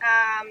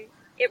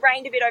it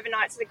rained a bit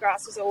overnight, so the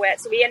grass was all wet.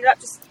 So we ended up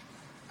just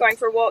going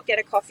for a walk, get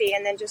a coffee,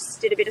 and then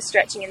just did a bit of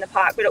stretching in the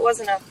park. But it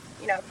wasn't a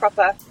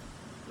proper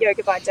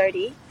yoga by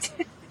Dodie.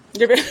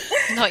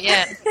 Not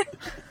yet.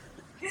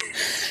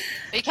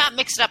 But you can't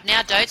mix it up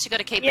now, Dotes. You've got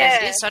to keep it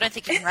as it is. So I don't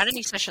think you can run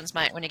any sessions,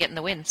 mate, when you're getting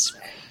the wins.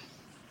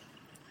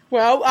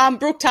 Well,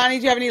 Brooke, Tani,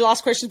 do you have any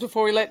last questions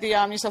before we let the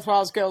New South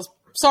Wales girls,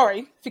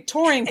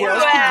 Victorian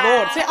girls, good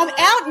Lord. See, I'm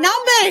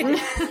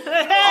outnumbered.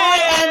 I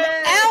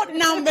am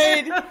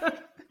outnumbered.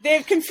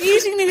 They're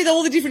confusing me with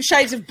all the different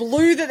shades of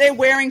blue that they're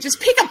wearing. Just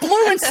pick a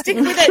blue and stick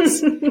with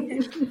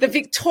it. The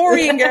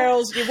Victorian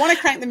girls, you want to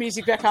crank the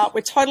music back up.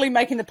 We're totally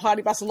making the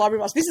party bus a library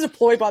bus. This is a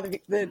ploy by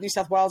the New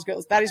South Wales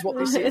girls. That is what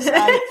this is.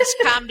 Just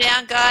calm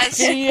down, guys.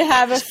 Do you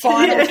have a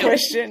final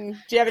question?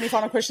 Do you have any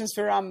final questions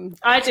for...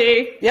 I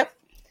do. Yep.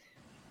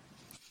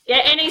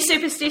 Yeah, any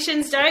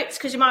superstitions, Dotes?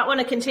 Because you might want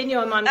to continue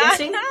on, I'm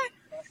guessing.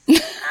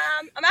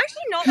 I'm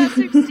actually not that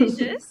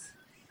superstitious.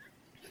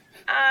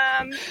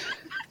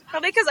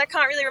 Probably because I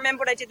can't really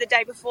remember what I did the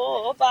day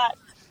before, but...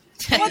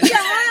 What's the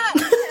hat?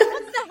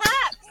 What's the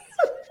hat?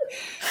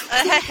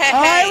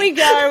 Here we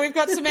go. We've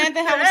got Samantha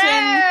Hamilton.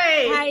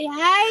 Hey.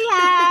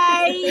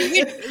 Are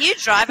you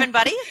driving,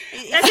 buddy?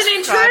 That's an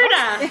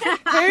intruder.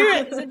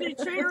 There's an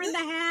intruder in the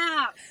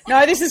house.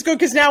 No, this is good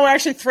because now we're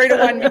actually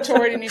 3-1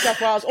 Victoria to New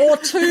South Wales, or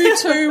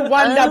 2-1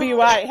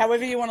 WA,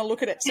 however you want to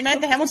look at it.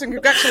 Samantha Hamilton,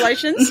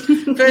 congratulations.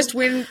 First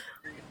win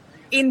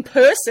in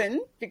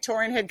person,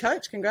 Victorian head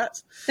coach.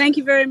 Congrats. Thank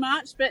you very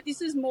much. But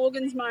this is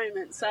Morgan's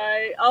moment, so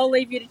I'll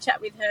leave you to chat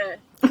with her.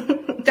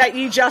 That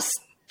you just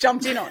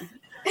jumped in on.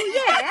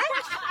 Yeah.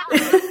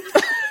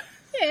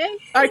 Yeah.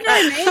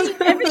 Okay. You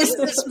know me. This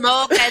is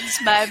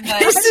Morgan's moment.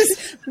 This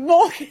is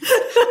Morgan.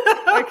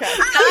 Okay.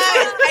 No,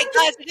 hey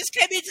guys, I just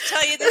came here to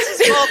tell you this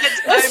is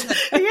Morgan's moment.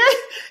 Yeah,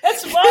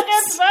 it's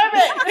Morgan's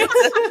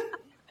moment.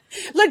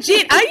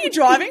 Legit. Are you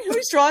driving?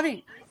 Who's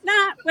driving?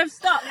 Nah, we've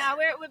stopped. No,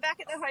 we're back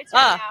at the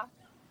hotel now.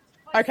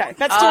 Okay,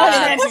 that's still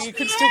an answer. You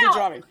could still be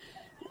driving.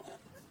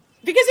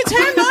 Because it's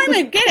her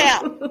moment. Get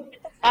out.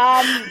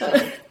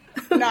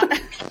 No.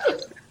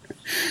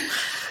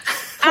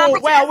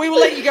 Cool. Well, we will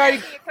let you go.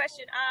 Your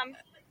question.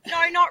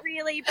 No, not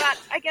really, but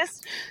I guess,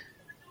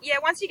 yeah,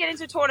 once you get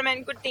into a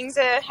tournament, good things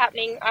are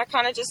happening. I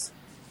kind of just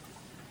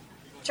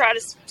try to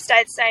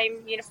stay the same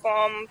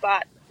uniform,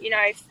 but,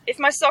 if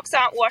my socks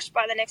aren't washed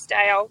by the next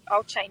day,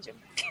 I'll change them.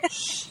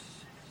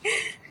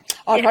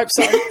 I hope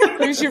so.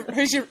 Who's your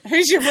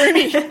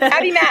roomie?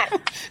 Abby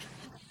Mack.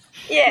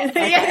 Yeah.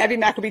 Okay, Abby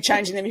Mack will be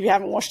changing them if you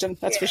haven't washed them,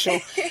 that's for sure.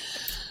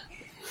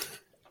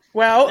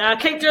 Well,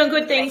 keep doing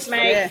good things,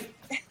 mate.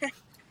 Yeah.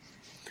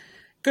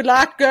 Good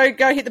luck.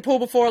 Go hit the pool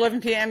before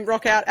 11 p.m.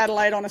 Rock out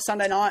Adelaide on a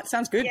Sunday night.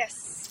 Sounds good.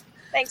 Yes.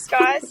 Thanks,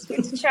 guys.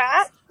 Good to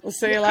chat. We'll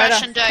see you later.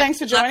 Crush and dope. Thanks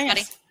for joining Luck,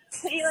 us.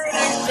 See you later.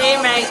 See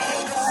you, mate.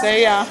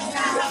 See ya.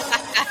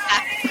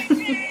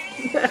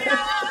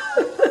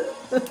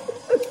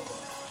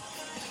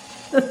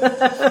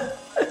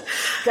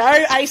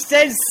 Go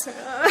Aces.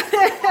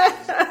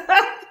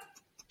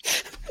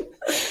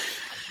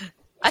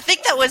 I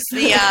think that was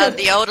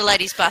the older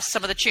ladies' bus.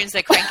 Some of the tunes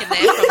they're cranking there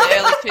from the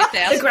early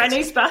 2000s. The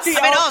granny's bus. I mean,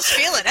 I was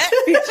feeling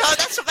it. So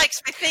that's what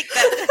makes me think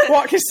that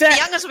What? Because the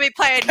youngers will be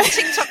playing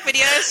TikTok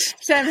videos,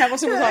 Sam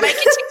Hamilton was on it.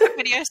 making TikTok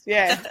videos.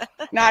 Yeah.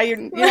 No, you're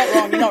not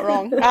wrong. You're not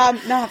wrong.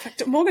 No, in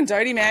fact, Morgan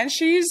Doty, man,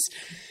 she's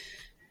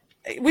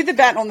with the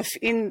bat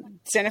in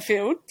centre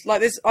field.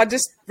 Like, I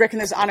just reckon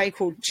there's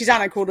unequaled. She's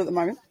unequaled at the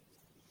moment.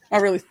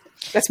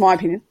 That's my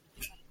opinion.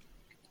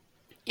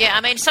 Yeah,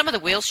 I mean, some of the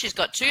wheels she's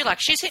got too. Like,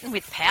 she's hitting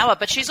with power,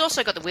 but she's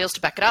also got the wheels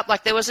to back it up.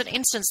 Like, there was an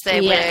instance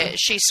there where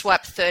she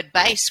swiped third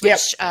base, which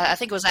I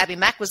think it was Abby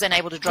Mack was then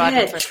able to drive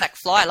in for a sack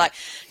fly. Like,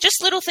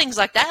 just little things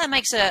like that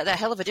makes a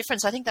hell of a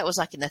difference. I think that was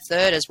like in the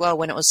third as well,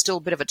 when it was still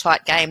a bit of a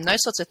tight game.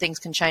 Those sorts of things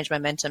can change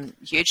momentum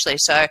hugely.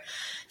 So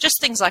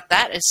just things like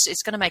that,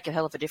 it's going to make a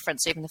hell of a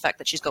difference, even the fact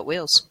that she's got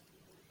wheels.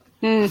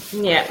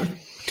 Yeah.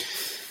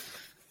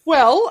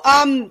 Well,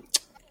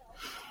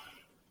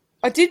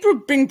 I did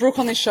bring Brooke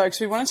on this show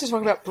because we wanted to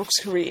talk about Brooke's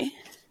career,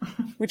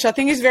 which I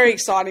think is very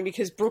exciting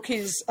because Brooke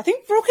and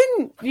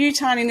you,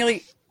 Tani,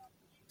 nearly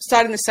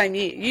started in the same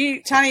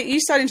year. Tani, you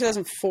started in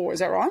 2004, is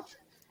that right?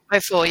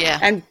 04, yeah.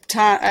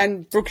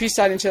 And Brooke, you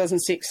started in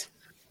 2006.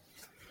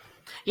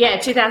 Yeah,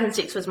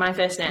 2006 was my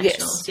first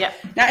nationals. Yes.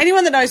 Yep. Now,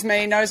 anyone that knows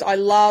me knows I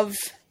love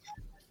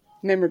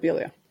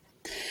memorabilia.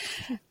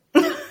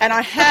 And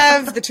I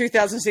have the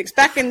 2006,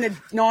 back in the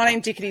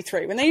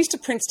 1983, when they used to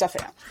print stuff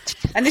out.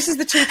 And this is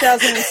the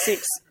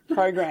 2006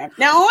 program.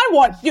 Now,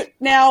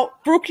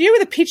 Brooke, you were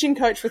the pitching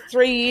coach for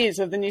 3 years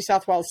of the New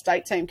South Wales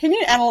state team. Can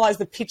you analyse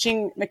the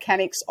pitching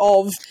mechanics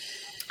of...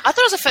 I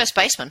thought it was a first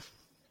baseman.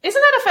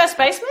 Isn't that a first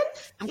baseman?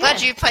 I'm glad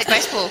you played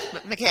baseball,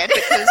 McCann,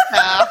 because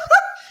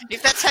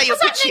if that's how you're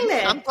pitching,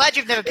 I'm glad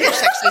you've never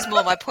pitched, actually, is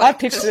more my point. I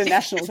pitched at the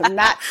Nationals, and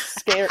that's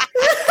scary.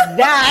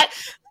 That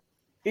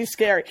is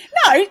scary.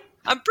 No...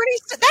 I'm pretty...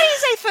 That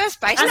is a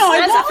first baseman. No,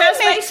 that's a first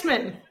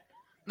baseman.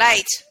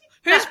 Mate,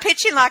 who's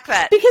pitching like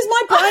that? Because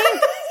my brain...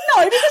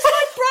 No, because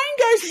my brain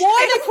goes, why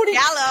are they putting...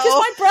 Because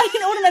my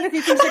brain automatically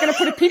thinks they're going to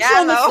put a pitcher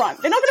on the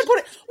front. They're not going to put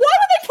it... Why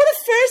would they put a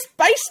first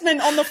baseman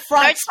on the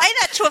front? Don't say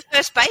that to a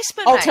first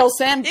baseman, I'll mate. tell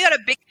Sam You got a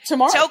big...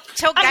 tomorrow.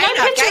 Tell Gaynor.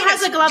 No pitcher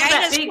has a glove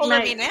that big, pulling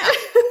mate. me now.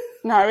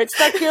 No, it's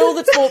that girl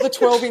that's bought the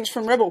 12-inch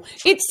from Rebel.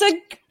 It's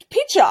a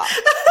pitcher.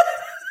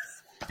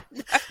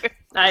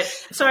 No,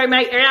 sorry,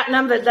 mate, you're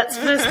outnumbered. That's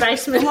first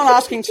baseman. I'm not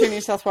asking two New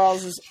South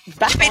Wales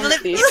back on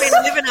this. You've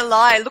been living a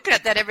lie, looking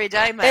at that every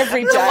day, mate.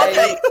 Every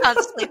day. You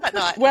can't sleep at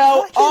night.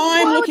 Well,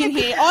 I'm looking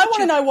here. I want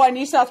to know why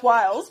New South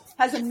Wales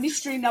has a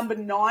mystery number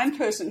 9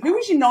 person. Who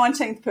was your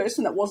 19th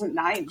person that wasn't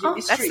named?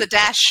 That's the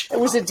dash. It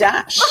was a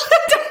dash.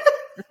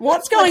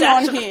 What's going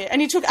on here?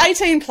 And you took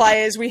 18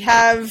 players. We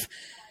have...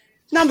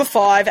 Number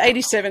 5,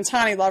 87,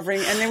 Tani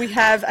Lovering. And then we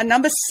have a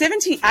number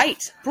 78,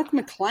 Brooke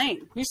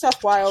McLean, New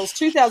South Wales,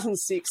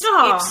 2006.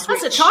 Oh, Ipswich.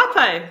 that's a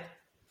typo.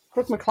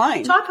 Brooke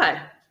McLean.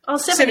 Typo. Oh,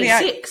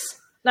 76.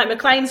 No,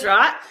 McLean's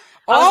right.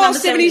 Oh, number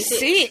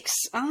 76.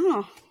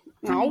 Oh,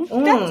 no.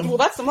 I'm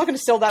not going to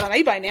sell that on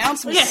eBay now.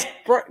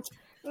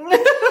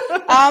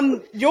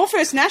 Your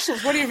first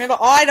nationals, what do you remember?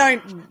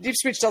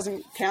 Ipswich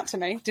doesn't count to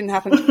me. Didn't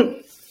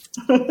happen.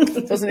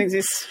 Doesn't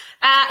exist.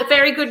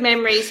 Very good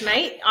memories,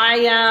 mate.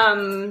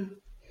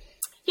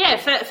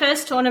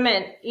 First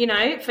tournament,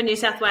 for New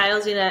South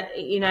Wales in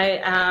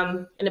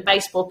a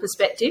baseball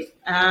perspective.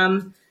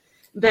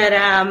 But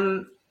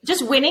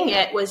just winning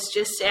it was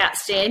just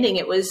outstanding.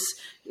 It was,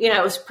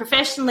 it was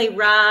professionally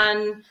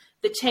run.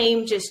 The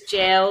team just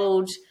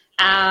gelled.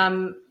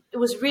 It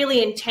was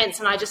really intense,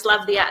 and I just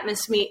loved the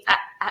atmosphere.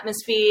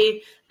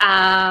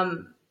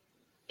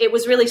 It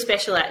was really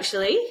special,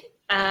 actually.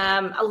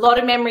 A lot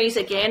of memories,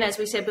 again, as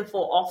we said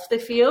before, off the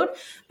field.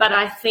 But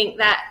I think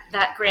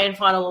that grand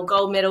final or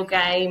gold medal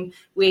game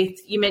with,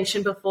 you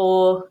mentioned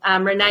before,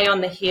 Renee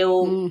on the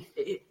hill,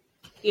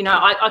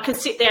 I could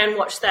sit there and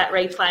watch that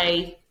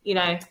replay,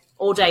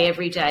 all day,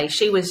 every day.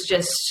 She was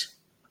just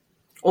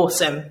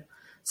awesome.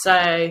 So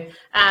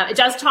it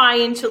does tie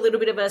into a little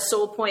bit of a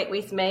sore point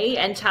with me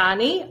and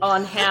Tani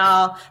on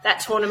how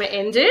that tournament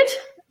ended.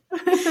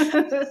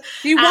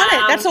 You won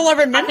it. That's all I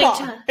remember.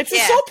 It's a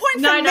sore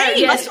point for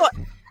me. Yes.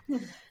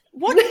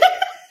 What?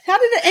 How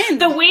did it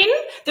end? The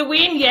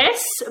win,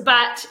 yes,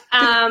 but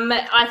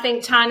I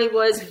think Tani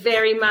was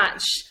very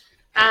much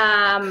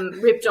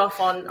ripped off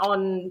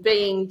on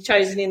being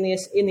chosen in the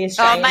Australian.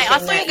 Oh, mate, I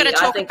thought you were going to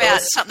talk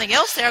about something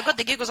else there. I got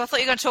the giggles. I thought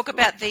you were going to talk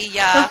about the.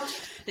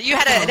 You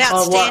had an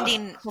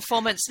outstanding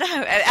performance.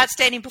 No,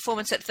 outstanding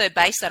performance at third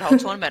base that whole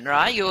tournament,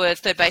 right? You were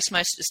third base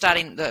most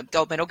starting the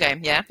gold medal game,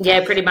 yeah?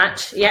 Yeah, pretty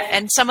much, yeah.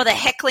 And some of the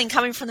heckling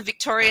coming from the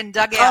Victorian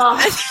dugout.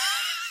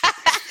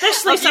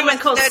 Especially someone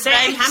called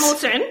Sam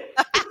Hamilton.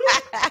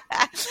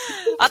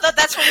 I thought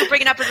that's what you were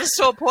bringing up as a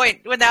sore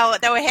point when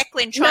they were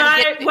heckling,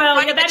 trying to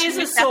get that is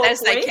a sore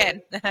as they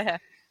point. can.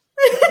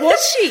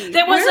 Was she?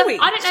 There was Were we?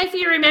 I don't know if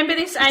you remember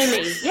this,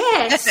 Amy.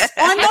 Yes.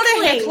 I'm not a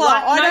Heckling, heckler.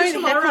 like, I no don't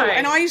tomorrow. heckle,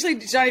 and I usually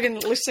don't even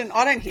listen.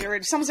 I don't hear it.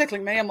 If someone's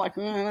heckling me, I'm like,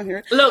 I don't hear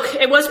it. Look,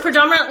 it was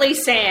predominantly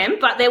Sam,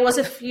 but there was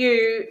a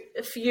few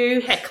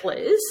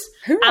hecklers.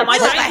 I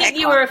don't think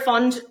you were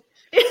fond.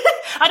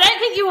 I don't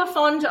think you were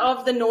fond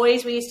of the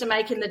noise we used to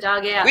make in the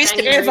dugout. We used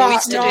to, and we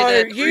used to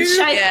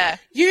do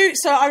you.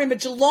 So I remember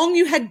Geelong,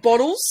 you had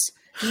bottles.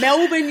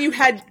 Melbourne, you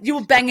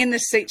were banging the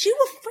seats. You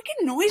were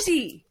freaking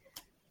noisy.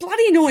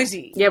 Bloody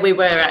noisy. Yeah, we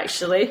were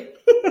actually.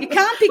 You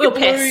can't pick a blue.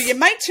 Piss. You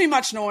make too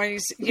much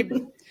noise.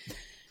 No,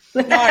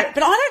 but I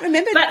don't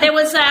remember. But there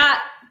was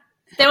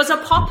a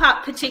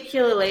pop-up,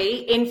 particularly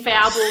in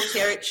foul ball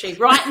territory,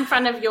 right in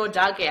front of your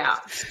dugout,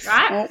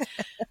 right?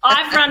 Oh.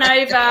 I've run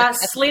over,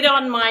 slid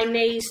on my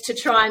knees to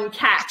try and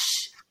catch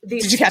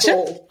this Did you catch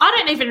ball. it? I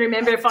don't even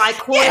remember if I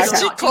caught it or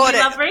not. You caught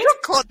it. You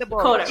caught the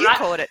ball. Caught it, You right?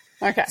 caught it.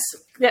 Okay.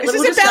 Yeah, is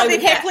we'll this just about go the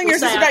with that. heckling, We'll or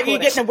is this say about I you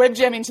caught getting a web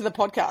jam into the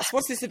podcast?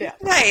 What's this about?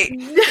 Hey,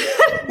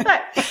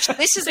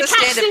 this is So the catch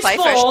standard this play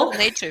ball.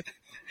 fashion. Need to.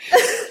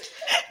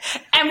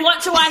 And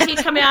what do I hear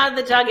coming out of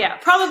the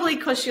dugout? Probably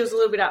because she was a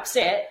little bit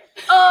upset.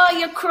 Oh,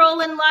 you're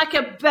crawling like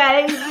a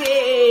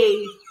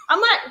baby.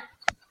 I'm like,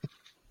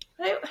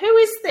 who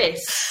is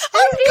this?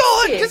 I'm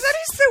gone, because that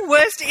is the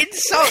worst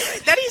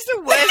insult. That is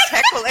the worst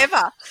heckle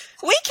ever.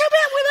 We come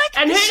out with like...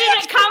 And who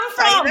did it come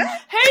from?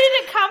 Who did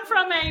it come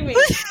from, Amy?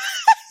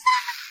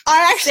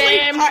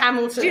 Sam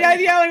Hamilton. Do you know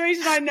the only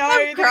reason I know?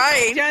 I'm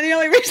crying. The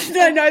only reason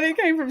I know they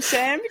came from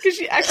Sam, because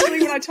she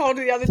actually, when I told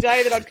her the other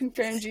day that I'd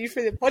confirmed you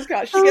for the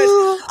podcast, she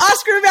goes,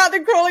 "Ask her about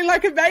the crawling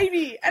like a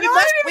baby." And We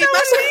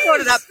must have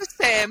brought it up to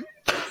Sam.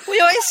 We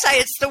always say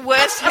it's the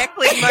worst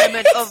heckling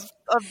moment of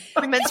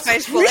women's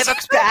baseball ever.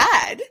 It's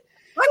bad.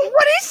 Like,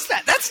 what is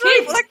that? That's not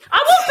even like...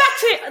 I walked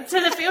back to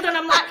the field and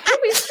I'm like, who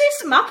is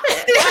this Muppet?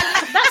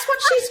 Like, that's what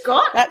she's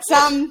got. That's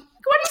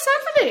What is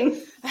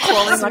happening?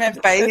 Crawling like a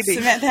baby.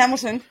 Samantha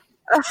Hamilton.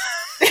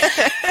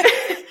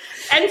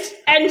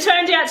 and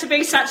turned out to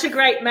be such a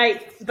great mate,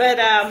 but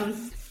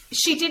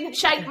she didn't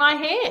shake my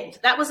hand.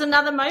 That was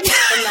another moment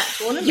from that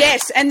tournament.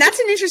 Yes, and that's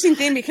an interesting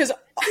thing, because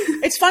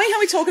it's funny how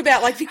we talk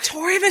about like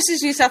Victoria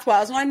versus New South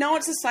Wales, and I know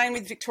it's the same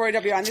with Victoria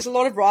WA, and there's a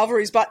lot of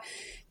rivalries, but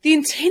the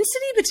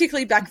intensity,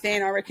 particularly back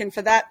then, I reckon,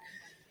 for that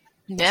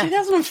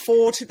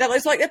 2004 to that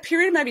was like a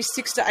period of maybe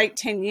 6 to 8,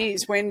 10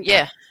 years when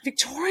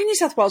Victoria and New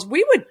South Wales,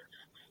 we would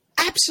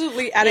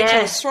absolutely at each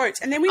other's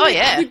throats, and then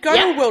we'd go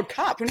to a World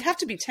Cup and have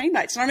to be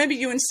teammates. And I remember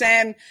you and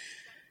Sam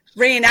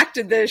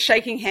reenacted the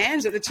shaking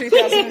hands at the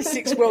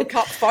 2006 World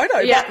Cup photo.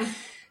 Yeah. But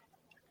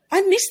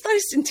I miss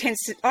those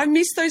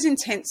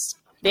intense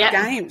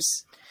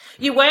games.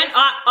 You weren't.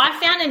 I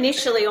found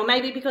initially, or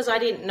maybe because I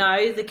didn't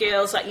know the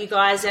girls like you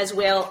guys as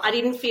well, I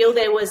didn't feel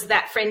there was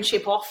that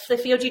friendship off the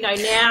field. You know,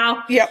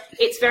 now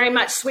it's very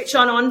much switch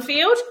on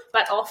field,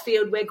 but off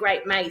field we're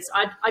great mates.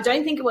 I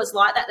don't think it was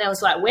like that. There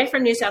was like, we're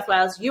from New South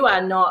Wales, you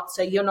are not,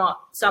 so you're not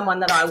someone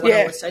that I want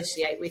to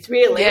associate with,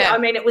 really. Yeah. I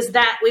mean, it was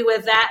that we were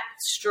that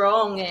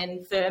strong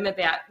and firm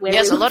about where we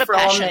were from. A lot of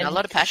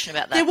passion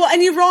about that. Yeah, well,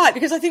 and you're right,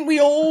 because I think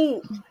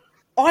I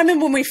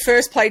remember when we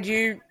first played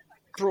you,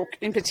 Brooke,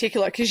 in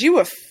particular, because you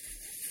were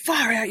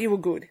far out, you were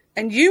good.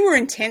 And you were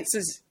intense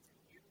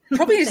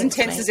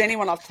as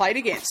anyone I've played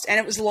against. And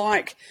it was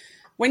like,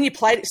 when you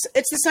played,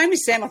 it's the same with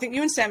Sam. I think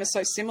you and Sam are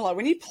so similar.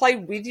 When you play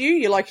with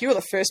you were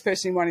the first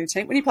person you want in the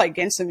team. When you play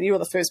against them, you are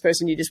the first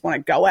person you just want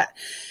to go at.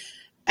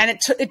 And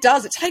it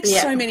takes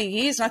so many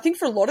years. And I think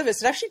for a lot of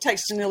us, it actually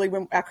takes to nearly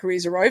when our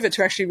careers are over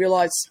to actually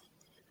realise,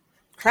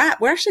 crap,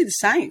 we're actually the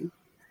same.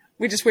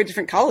 We just wear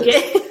different colours.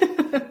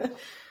 Yeah.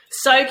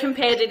 So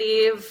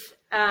competitive.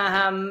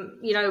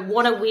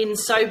 Want to win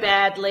so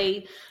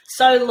badly,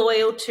 so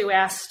loyal to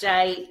our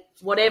state,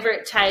 whatever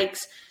it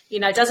takes. You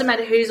know, it doesn't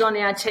matter who's on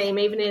our team,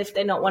 even if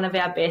they're not one of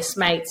our best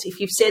mates. If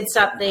you've said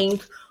something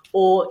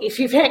or if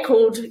you've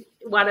heckled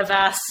one of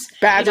us,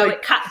 badly,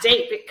 it cut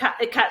deep. It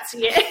cuts,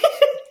 yeah.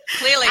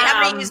 Clearly,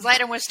 how many years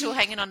later, we're still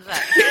hanging on to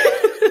that.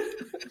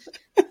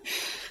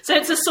 So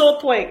it's a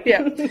sore point.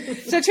 Yeah.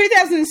 So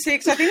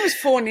 2006, I think it was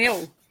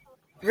 4-0.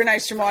 Renee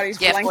Stromaitis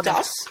blanked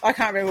us. I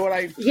can't remember what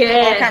I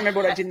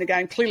did in the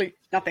game. Clearly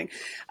nothing.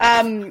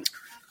 And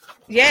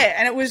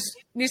it was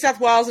New South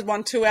Wales had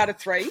won 2 out of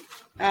 3.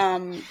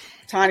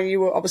 Tani, you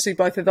were obviously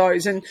both of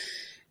those, and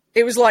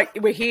it was like,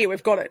 we're here,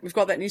 we've got it. We've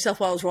got that New South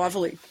Wales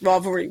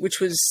rivalry,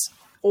 which was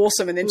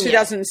awesome. And then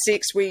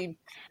 2006, we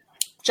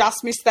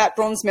just missed that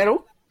bronze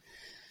medal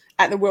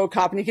at the World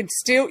Cup, and you could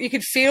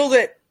feel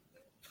that.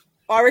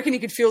 I reckon you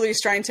could feel the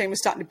Australian team was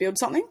starting to build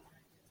something.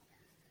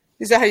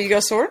 Is that how you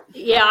guys saw it?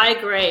 Yeah, I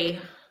agree.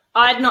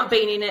 I'd not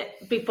been in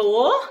it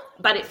before,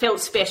 but it felt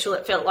special.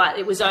 It felt like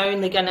it was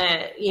only going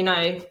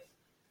to,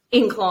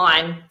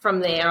 incline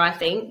from there, I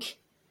think.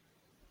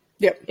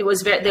 Yep. There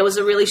was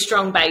a really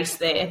strong base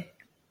there.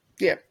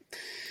 Yeah.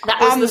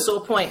 That was the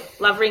sore point.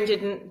 Lovering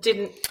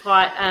didn't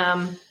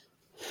quite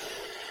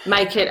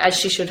make it as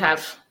she should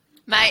have.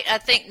 Mate, I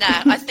think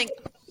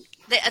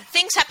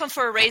things happen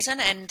for a reason,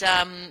 and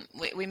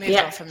we moved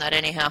on from that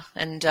anyhow.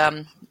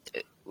 And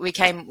we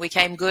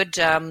came good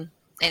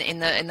in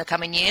the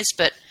coming years,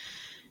 but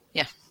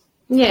yeah.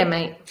 Yeah,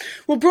 mate.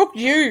 Well, Brooke,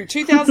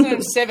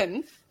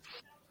 2007.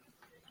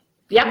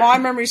 Yep. My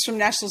memories from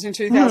Nationals in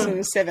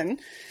 2007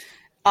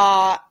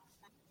 are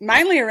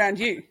mainly around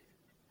you.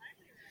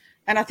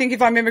 And I think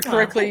if I remember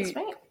correctly,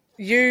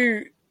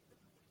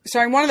 so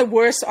in one of the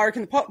worst, I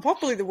reckon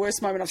probably the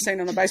worst moment I've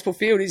seen on a baseball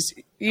field is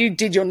you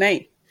did your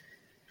knee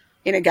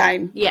in a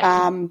game.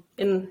 Yeah,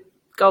 in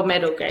gold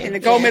medal game. In the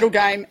gold medal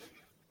game.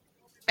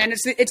 And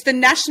it's the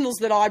Nationals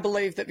that I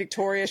believe that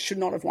Victoria should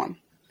not have won.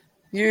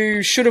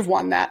 You should have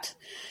won that.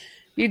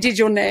 You did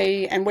your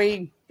knee, and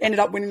we ended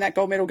up winning that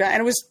gold medal game.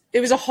 And it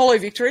was a hollow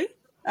victory.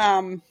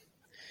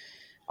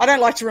 I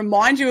don't like to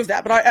remind you of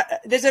that,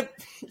 but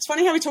it's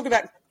funny how we talk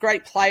about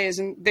great players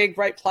and they're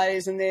great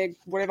players and they're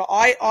whatever.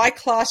 I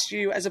class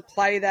you as a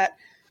player that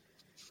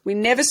we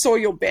never saw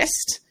your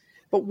best,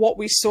 but what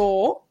we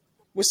saw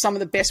was some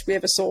of the best we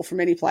ever saw from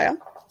any player.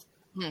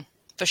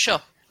 For sure.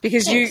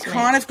 Because you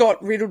kind of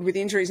got riddled with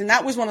injuries, and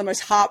that was one of the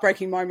most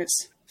heartbreaking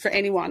moments for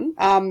anyone.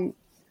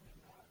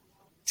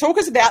 Tell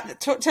us about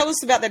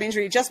that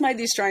injury. You just made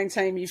the Australian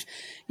team.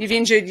 You've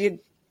injured.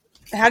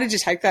 How did you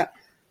take that?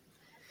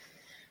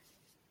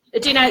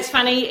 Do you know, it's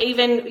funny,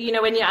 even,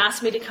 when you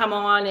asked me to come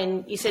on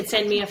and you said,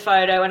 send me a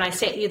photo, and I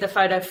sent you the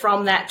photo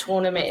from that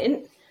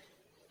tournament,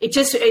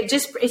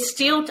 it's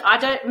still,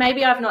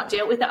 maybe I've not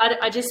dealt with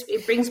it.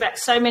 It brings back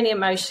so many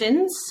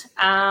emotions,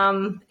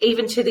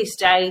 even to this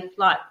day,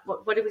 like,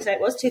 what did we say it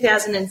was?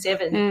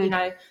 2007,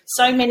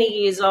 so many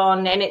years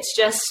on. And it's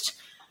just,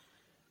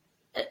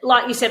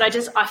 like you said,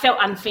 I felt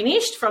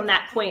unfinished from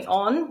that point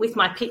on with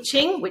my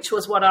pitching, which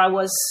was what I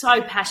was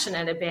so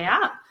passionate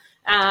about.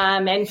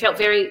 And felt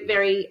very,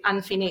 very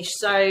unfinished.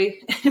 So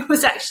it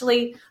was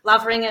actually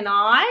Lovering and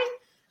I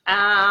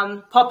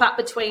pop up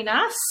between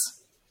us,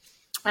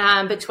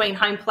 between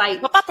home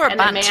plate pop up or and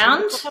a the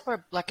mound. Pop up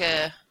or like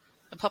a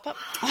pop-up?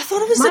 I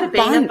thought it was a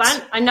bunt.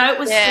 I know it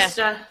was just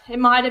it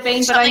might have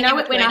been, but I know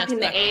it went up in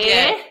the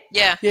air.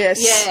 Yeah. Yes.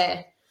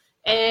 Yeah.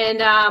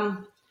 And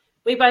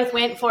we both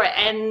went for it,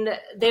 and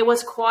there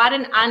was quite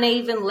an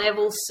uneven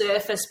level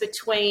surface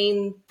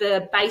between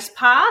the base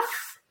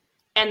path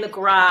and the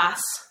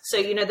grass.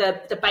 So,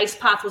 the base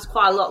path was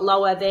quite a lot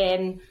lower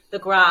than the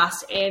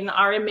grass. And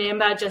I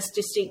remember just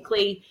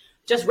distinctly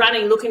just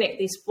running, looking at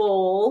this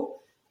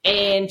ball,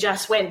 and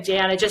just went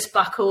down. It just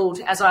buckled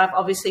as I've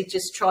obviously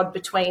just trod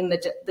between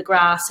the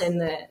grass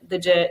and the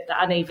dirt, the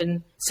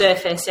uneven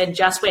surface, and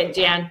just went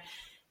down.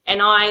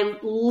 And I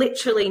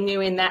literally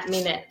knew in that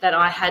minute that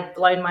I had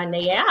blown my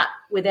knee out,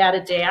 without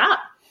a doubt,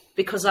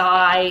 because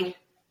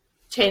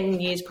 10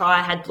 years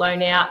prior, had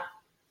blown out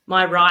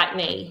my right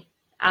knee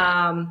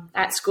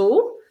at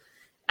school,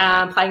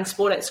 playing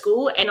sport at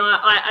school. And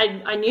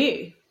I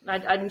knew. I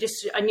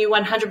knew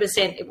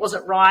 100% it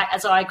wasn't right.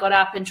 As I got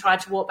up and tried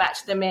to walk back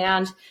to the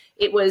mound,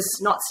 it was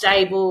not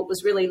stable. It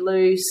was really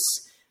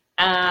loose.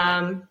 But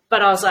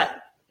I was like,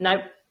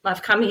 nope,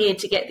 I've come here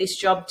to get this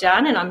job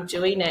done, and I'm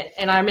doing it.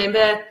 And I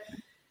remember,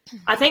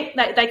 I think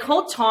they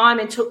called time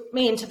and took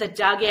me into the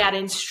dugout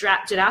and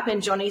strapped it up.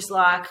 And Johnny's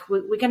like,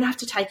 we're going to have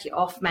to take you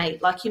off,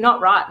 mate. Like, you're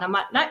not right. And I'm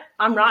like, no,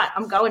 I'm right.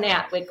 I'm going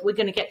out. We're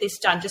going to get this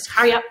done. Just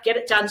hurry up, get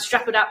it done,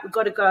 strap it up. We've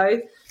got to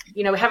go.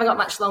 We haven't got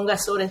much longer,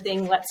 sort of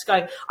thing. Let's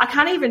go. I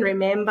can't even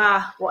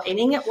remember what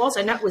inning it was.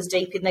 I know it was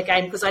deep in the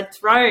game because I'd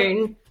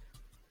thrown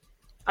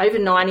over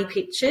 90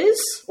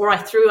 pitches, or I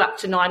threw up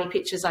to 90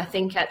 pitches, I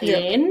think, at the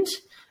end.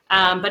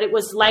 But it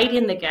was late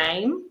in the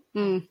game,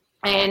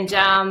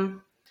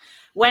 and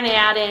went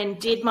out and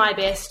did my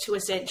best to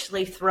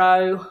essentially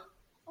throw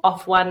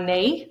off one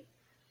knee.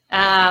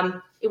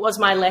 It was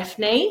my left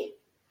knee.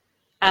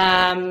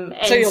 And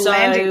so you're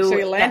landing. So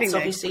you're landing. That's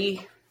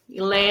obviously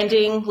your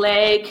landing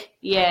leg,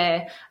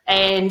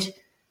 and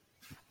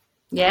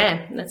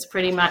that's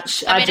pretty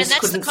much. I just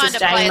couldn't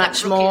sustain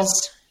much more.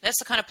 That's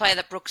the kind of player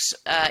that Brooks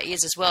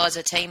is as well, as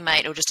a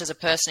teammate or just as a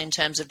person, in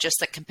terms of just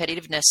the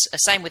competitiveness.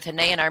 Same with her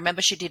knee. And I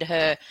remember she did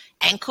her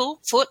ankle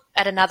foot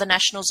at another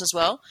Nationals as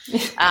well.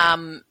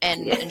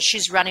 And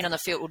she's running on the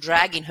field, or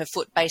dragging her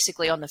foot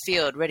basically on the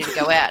field, ready to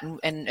go out.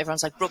 And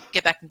everyone's like, Brooke,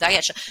 get back in the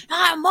dugout. She's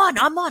like,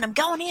 no, I'm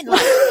going in.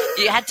 Like,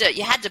 you had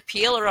to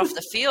peel her off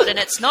the field. And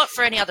it's not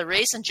for any other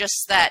reason,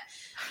 just that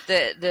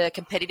the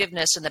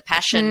competitiveness and the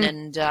passion.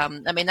 And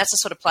that's the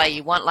sort of player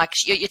you want. Like,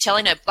 you're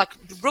telling her, like,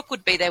 Brooke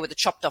would be there with a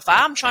chopped off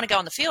arm trying to go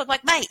on the field.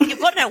 Like, mate, you've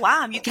got no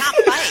arm, you can't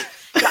play.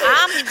 Your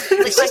arm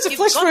is like, you've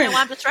got no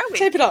arm to throw with.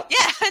 Tape it up.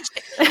 Yeah,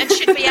 and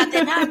she'd be out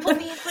there, no, put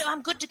me in,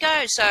 I'm good to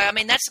go. So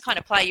that's the kind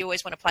of player you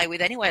always want to play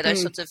with anyway,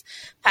 those sorts of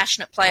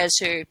passionate players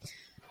who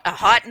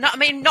are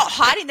not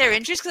hiding their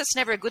injuries, because it's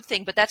never a good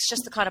thing, but that's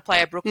just the kind of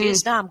player Brooke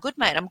is. No, I'm good,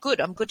 mate, I'm good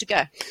to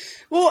go.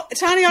 Well,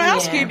 Tanya, I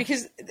ask you,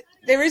 because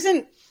there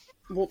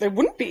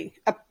wouldn't be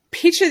a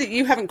pitcher that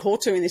you haven't caught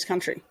to in this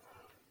country.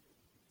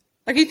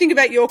 Like, you think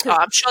about your career.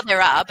 I'm sure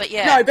there are, but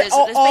no, but there's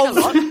been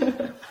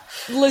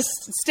a lot.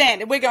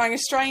 Standard. We're going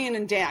Australian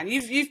and down.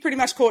 You've pretty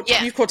much caught.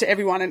 You've caught to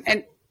everyone,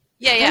 and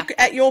Yeah. Brooke,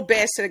 at your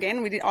best, and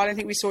again, I don't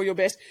think we saw your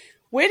best.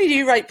 Where do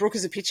you rate Brooke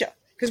as a pitcher?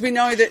 Because we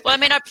know that... Well, I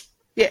mean,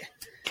 yeah.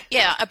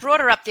 Yeah, I brought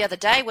her up the other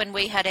day when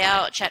we had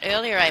our chat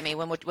earlier, Amy,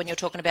 when you're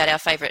talking about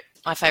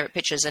my favourite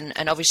pitchers, and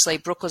obviously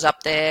Brooke was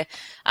up there.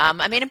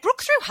 I mean, and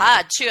Brooke threw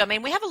hard too. I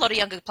mean, we have a lot of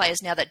younger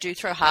players now that do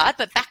throw hard,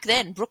 but back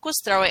then Brooke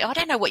was throwing. I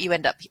don't know what you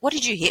end up. What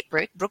did you hit,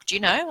 Brooke? Brooke, do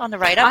you know on the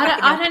radar?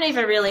 I don't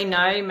even really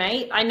know,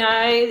 mate. I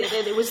know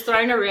that it was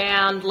thrown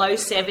around low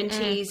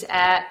 70s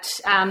at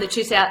the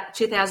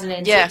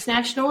 2006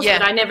 Nationals,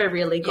 but I never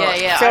really got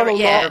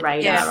a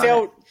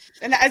radar.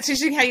 And it's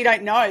interesting how you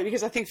don't know,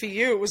 because I think for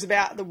you it was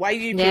about the way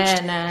you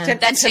pitched.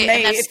 That's to it.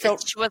 me,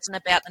 it wasn't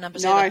about the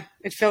numbers. No, either.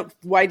 It felt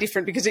way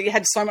different because you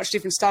had so much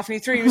different stuff, and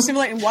you were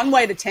similar in one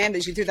way to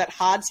Tambers. You do that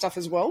hard stuff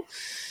as well.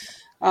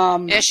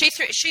 She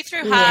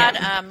threw hard.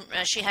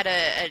 She had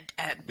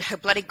a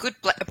bloody good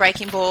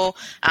breaking ball.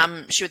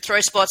 She would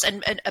throw spots,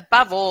 and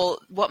above all,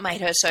 what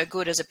made her so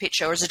good as a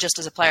pitcher, or just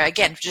as a player,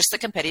 again, just the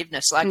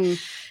competitiveness. Like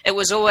it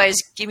was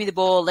always, give me the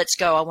ball, let's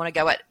go. I want to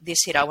go at this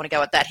hitter. I want to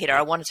go at that hitter.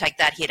 I want to take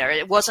that hitter.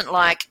 It wasn't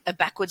like a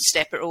backward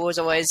step. It was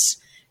always.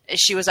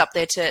 She was up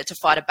there to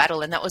fight a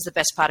battle, and that was the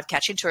best part of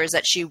catching to her, is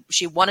that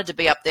she wanted to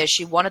be up there.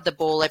 She wanted the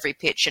ball every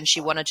pitch, and she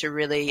wanted to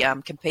really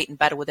compete and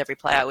battle with every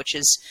player, which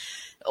is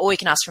all you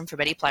can ask from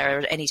any player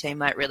or any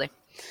teammate, really.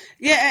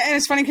 Yeah, and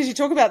it's funny because you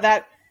talk about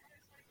that,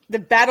 the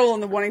battle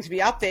and the wanting to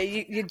be up there.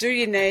 You do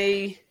your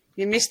knee,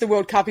 you missed the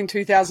World Cup in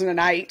 2008,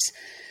 and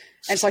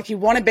it's like you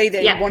want to be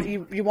there,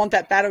 you want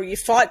that battle, you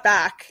fight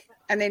back,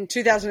 and then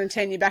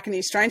 2010 you're back in the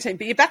Australian team.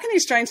 But you're back in the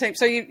Australian team,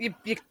 so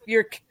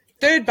you're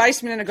third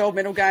baseman in a gold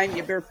medal game.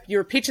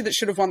 You're a pitcher that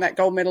should have won that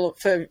gold medal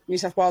for New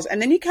South Wales,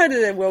 and then you go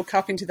to the World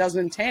Cup in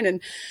 2010. And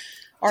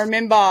I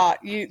remember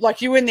you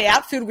were in the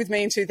outfield with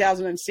me in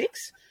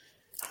 2006,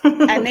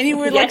 and then you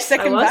were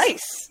second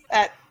base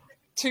at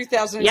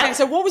 2010. Yep.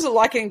 So what was it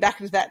like getting back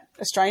into that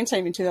Australian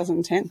team in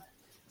 2010?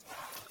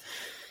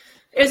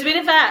 It was a bit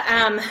of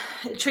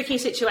a tricky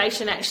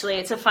situation, actually.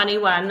 It's a funny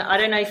one. I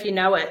don't know if you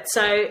know it.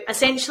 So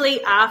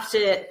essentially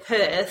after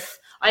Perth,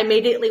 I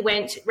immediately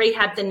went,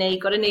 rehabbed the knee,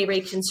 got a knee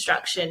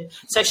reconstruction.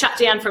 So shut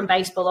down from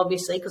baseball,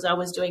 obviously, because I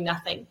was doing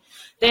nothing.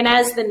 Then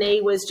as the knee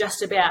was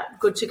just about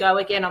good to go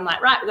again, I'm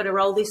like, right, we've got to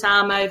roll this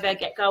arm over,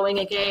 get going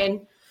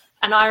again.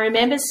 And I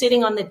remember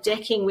sitting on the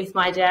decking with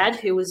my dad,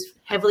 who was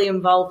heavily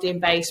involved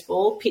in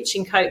baseball,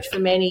 pitching coach for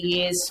many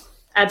years,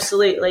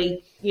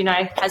 absolutely,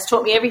 has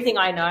taught me everything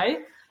I know.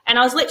 And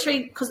I was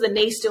literally, because the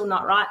knee's still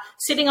not right,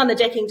 sitting on the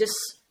decking just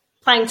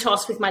playing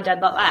toss with my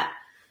dad like that.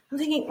 I'm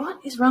thinking, what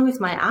is wrong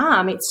with my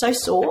arm? It's so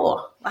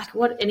sore. Like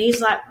what? And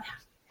he's like,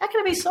 how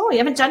can it be sore? You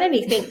haven't done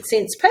anything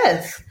since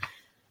Perth.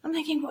 I'm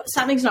thinking,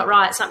 something's not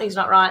right, something's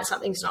not right,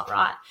 something's not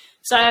right.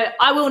 So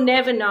I will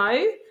never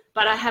know,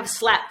 but I have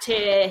slap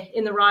tear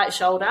in the right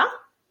shoulder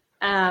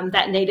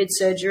that needed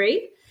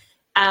surgery.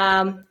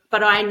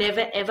 But I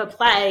never, ever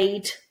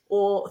played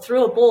or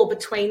threw a ball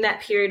between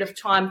that period of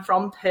time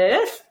from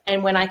Perth,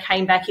 and when I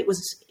came back, it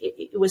was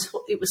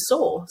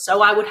sore.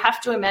 So I would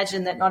have to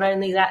imagine that not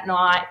only that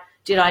night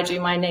did I do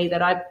my knee,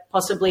 that I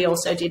possibly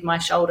also did my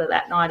shoulder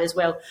that night as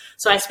well.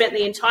 So I spent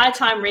the entire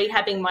time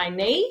rehabbing my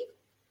knee,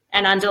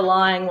 and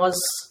underlying was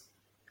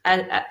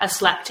a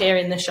slap tear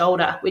in the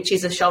shoulder, which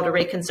is a shoulder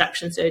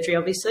reconstruction surgery,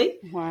 obviously.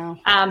 Wow.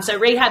 So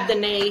rehabbed the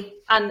knee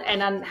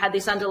and had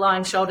this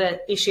underlying shoulder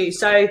issue.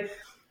 So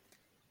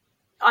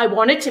I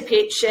wanted to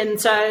pitch, and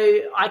so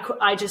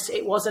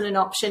it wasn't an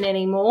option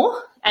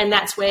anymore. And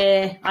that's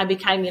where I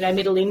became,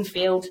 middle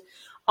infield.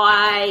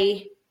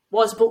 I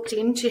was booked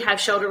in to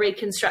have shoulder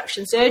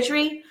reconstruction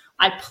surgery.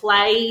 I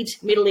played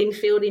middle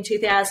infield in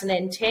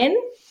 2010,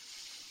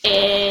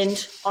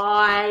 and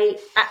I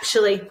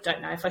actually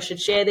don't know if I should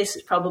share this.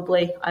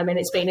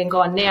 It's been and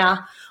gone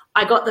now.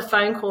 I got the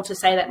phone call to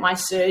say that my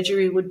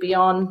surgery would be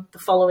on the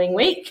following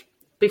week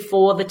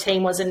before the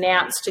team was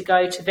announced to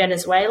go to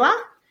Venezuela.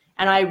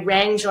 And I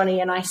rang Johnny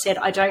and I said,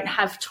 I don't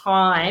have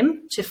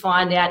time to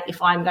find out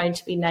if I'm going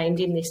to be named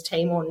in this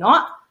team or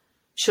not.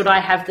 Should I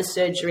have the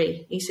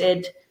surgery? He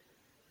said,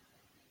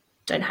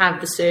 don't have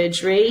the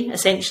surgery.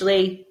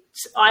 Essentially,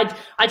 I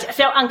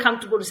felt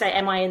uncomfortable to say,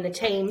 am I in the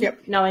team,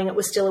 knowing it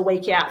was still a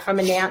week out from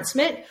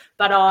announcement.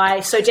 But I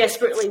so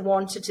desperately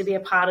wanted to be a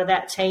part of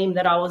that team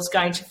that I was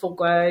going to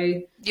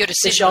forego your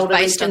decision the shoulder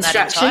was based on that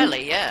reconstruction.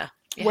 Entirely, yeah.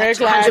 We're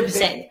glad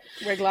 100%.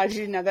 We're glad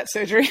you didn't have that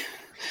surgery.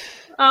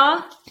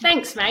 Oh,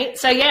 thanks, mate.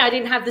 So, I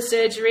didn't have the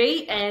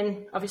surgery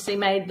and obviously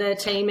made the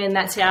team, and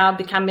that's how I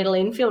become middle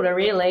infielder,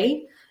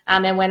 really,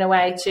 and went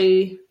away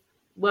to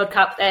World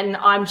Cup. And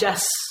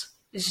this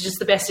is just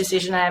the best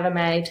decision I ever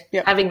made,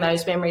 having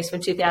those memories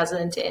from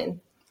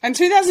 2010. And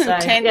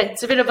 2010... So,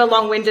 it's a bit of a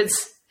long-winded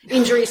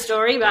injury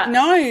story, but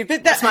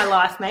that's my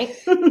life, mate.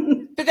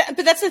 But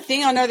that's the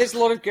thing. I know there's a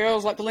lot of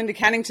girls, like Belinda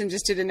Cannington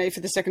just did a knee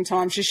for the second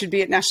time. She should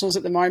be at Nationals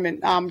at the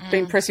moment,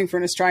 been pressing for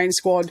an Australian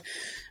squad.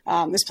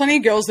 There's plenty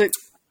of girls that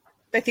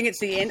they think it's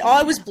the end.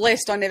 I was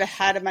blessed. I never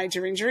had a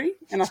major injury,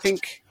 and I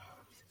think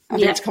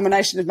it's a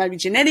combination of maybe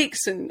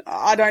genetics, and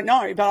I don't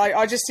know. But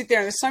I just sit there,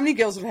 and there's so many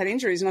girls who've had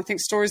injuries, and I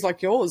think stories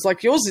like yours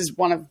is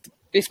one of,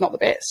 if not the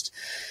best,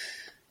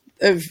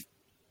 of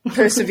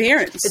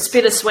perseverance. It's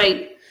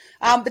bittersweet.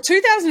 But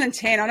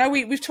 2010, I know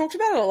we've talked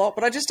about it a lot,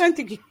 but I just don't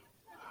think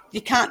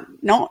you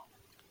can't not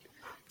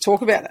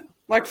talk about it.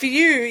 Like for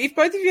you, if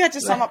both of you had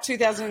to sum up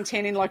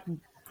 2010 in like,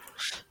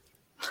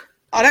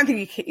 I don't think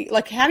you can,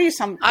 like, how do you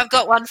sum? I've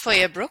got one for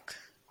you, Brooke.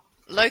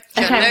 Loco.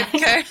 That's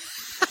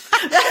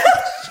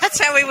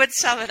how we would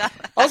sum it up.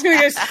 I was going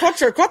to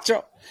go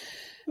quattro.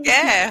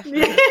 Yeah.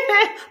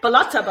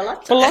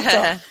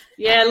 Ballotta.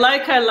 Yeah,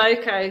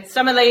 loco.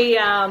 Some of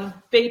the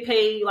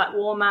BP like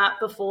warm up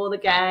before the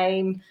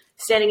game,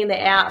 standing in the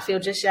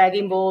outfield just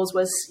shagging balls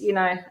was, you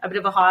know, a bit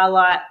of a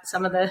highlight.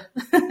 Some of the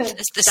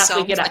it's the stuff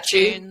songs, we get up the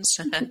tunes.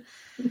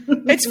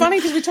 It's funny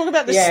because we talk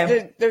about this,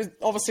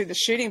 obviously the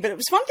shooting, but it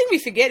was one thing we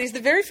forget is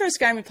the very first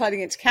game we played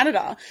against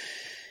Canada.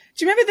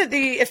 Do you remember that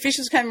the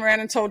officials came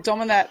around and told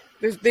Dom and that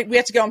we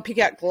had to go and pick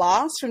out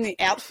glass from the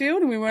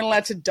outfield and we weren't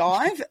allowed to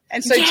dive?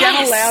 And so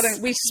Jana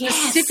Loudon, we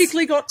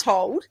specifically got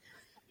told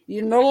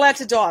you're not allowed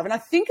to dive. And I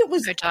think it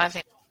was no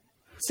diving.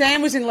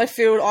 Sam was in left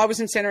field, I was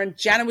in centre, and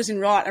Jana was in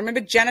right. I remember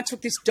Jana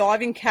took this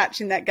diving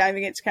catch in that game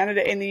against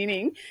Canada in the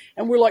inning,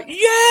 and we're like,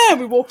 yeah! And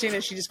we walked in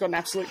and she just got an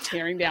absolute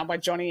tearing down by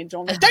Johnny and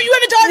John. Like, don't you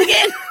ever dive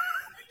again!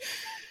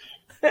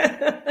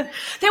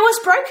 There was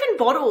broken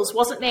bottles,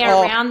 wasn't there,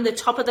 around the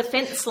top of the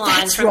fence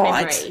line from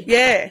memory?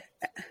 Yeah.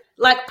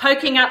 Like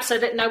poking up so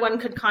that no one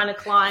could kind of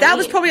climb That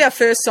was probably our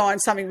first sign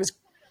something was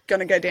going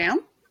to go down.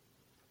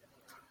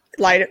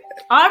 Later.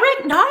 I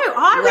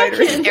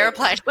reckon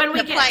airplane. When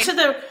we get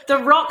to the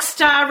rock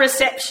star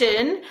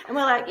reception and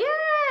we're like, yeah,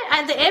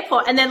 at the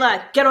airport, and then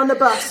like, get on the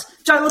bus,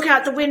 don't look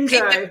out the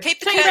window. Keep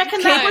the Don't you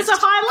reckon that was a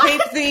highlight?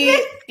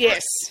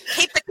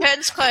 Keep the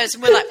curtains closed,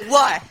 and we're like,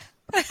 why?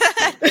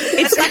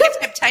 It's like a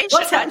temptation.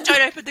 Right?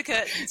 Don't open the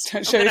curtains.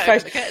 Don't show your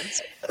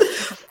face.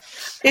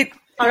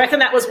 I reckon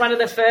that was one of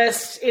the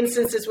first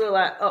instances we were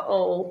like,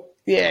 uh-oh.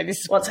 Yeah, this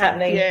is what's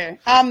happening. Yeah,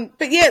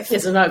 but yeah,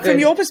 this is not good. From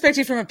your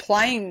perspective, from a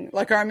playing,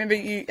 like I remember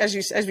you, as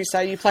we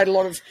say, you played a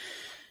lot of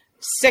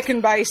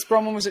second base.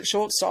 Bronwyn was at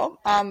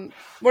shortstop. What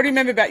do you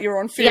remember about your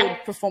on-field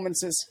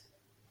performances?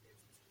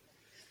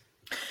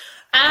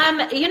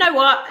 You know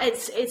what?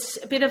 It's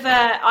a bit of a.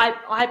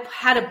 I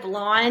had a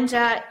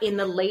blinder in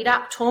the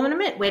lead-up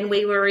tournament when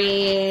we were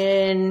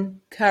in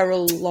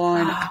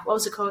Carolina. What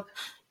was it called?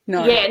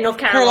 No. Yeah, North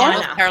Carolina.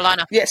 North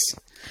Carolina. Yes.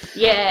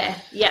 Yeah.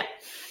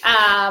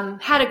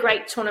 Had a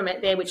great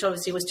tournament there, which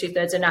obviously was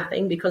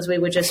 2-0 because we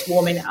were just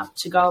warming up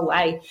to go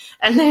away.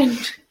 And then,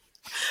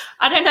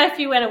 I don't know if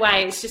you went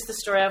away, it's just the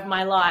story of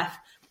my life.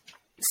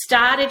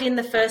 Started in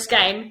the first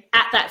game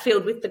at that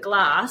field with the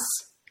glass,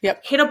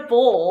 hit a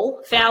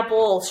foul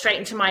ball straight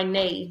into my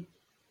knee.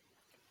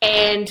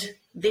 And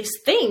this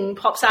thing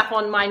pops up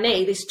on my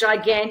knee, this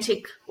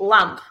gigantic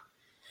lump.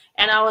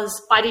 And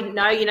I didn't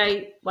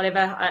know, whatever.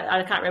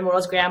 I can't remember what it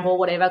was, ground ball,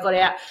 whatever. Got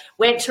out,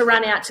 went to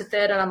run out to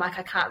third, and I'm like,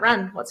 I can't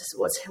run.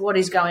 What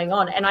is going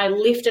on? And I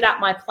lifted up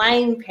my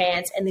playing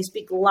pants, and this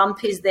big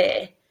lump is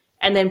there.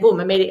 And then, boom!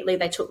 Immediately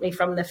they took me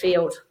from the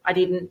field. I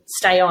didn't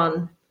stay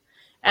on,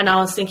 and I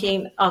was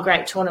thinking, oh,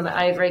 great, tournament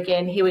over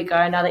again. Here we go,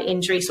 another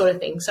injury sort of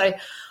thing. So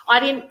I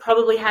didn't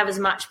probably have as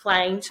much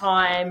playing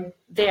time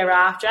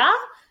thereafter,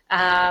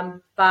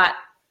 but.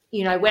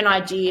 When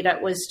I did,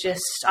 it was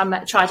just I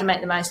tried to make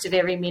the most of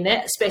every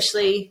minute,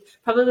 especially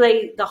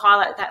probably the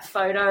highlight, that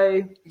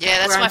photo.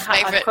 Yeah, that's my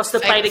favourite. Across the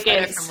plate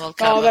against. From World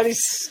Cup. Oh, that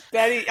is.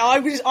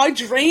 I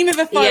dream of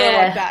a photo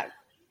like that.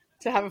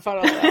 To have a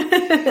photo like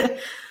that.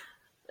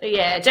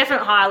 Yeah,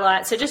 definite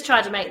highlight. So just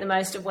tried to make the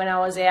most of when I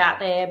was out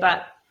there,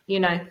 but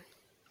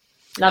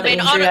nothing.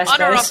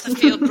 On or off the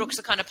field, Brooke's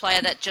the kind of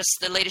player that just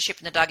the leadership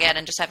in the dugout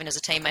and just having as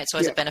a teammate is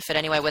always a benefit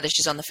anyway, whether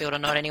she's on the field or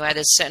not anyway.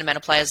 There's a certain amount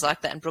of players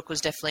like that, and Brooke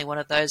was definitely one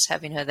of those,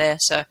 having her there.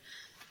 So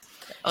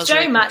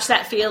very much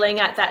that feeling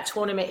at that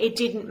tournament. It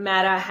didn't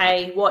matter,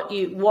 hey, what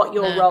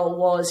your role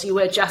was. You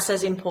were just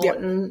as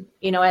important,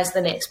 as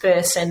the next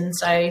person.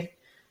 So,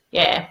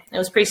 yeah, it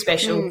was pretty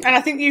special. And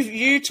I think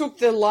you took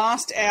the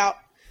last out.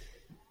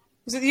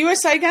 Was it the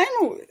USA game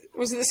or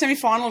was it the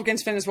semi-final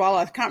against Venezuela?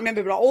 I can't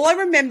remember, but all I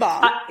remember,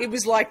 it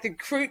was like the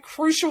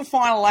crucial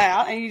final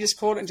out, and you just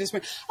caught it and just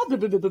went, blah,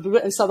 blah, blah, blah, blah,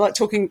 and started like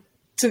talking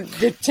to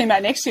the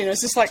teammate next to you. And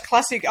it's just like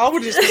classic. I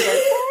would just go,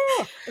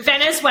 oh.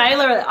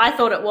 Venezuela, I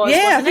thought it was.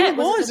 Yeah, wasn't I think it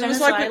was. It was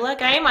like Venezuela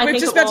game. I think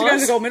just about to go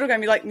into the gold medal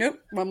game. You're like, nope,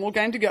 one more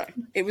game to go.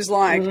 It was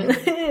like,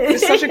 it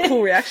was such a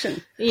cool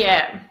reaction.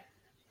 Yeah.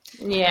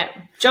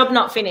 Job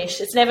not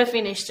finished. It's never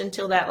finished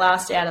until that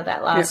last out of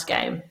that last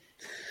game.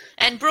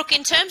 And Brooke,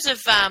 in terms of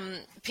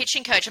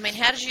pitching coach, I mean,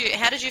 how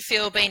did you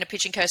feel being a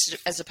pitching coach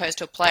as opposed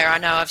to a player? I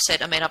know I've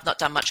not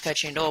done much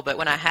coaching at all, but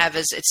when I have,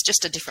 it's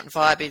just a different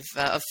vibe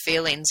of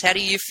feelings. How do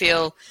you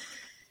feel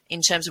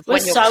in terms of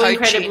when you're coaching? We're so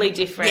incredibly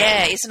different.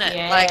 Yeah, isn't it?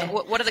 Yeah. Like,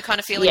 what are the kind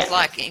of feelings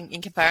like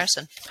in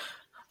comparison?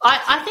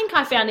 I think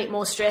I found it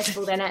more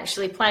stressful than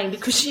actually playing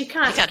because you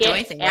can't get do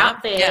anything, out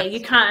right? there. Yeah. You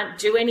can't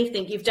do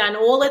anything. You've done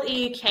all that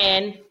you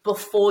can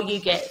before you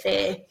get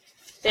there.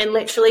 Then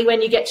literally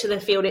when you get to the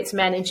field, it's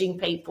managing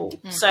people.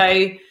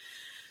 So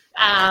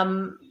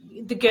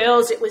The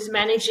girls, it was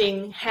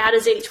managing how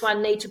does each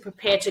one need to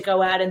prepare to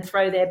go out and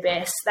throw their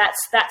best.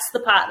 That's the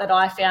part that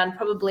I found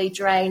probably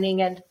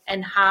draining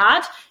and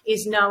hard,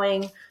 is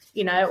knowing,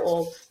 you know,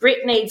 or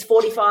Brit needs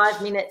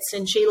 45 minutes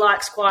and she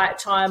likes quiet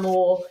time,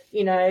 or,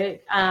 you know,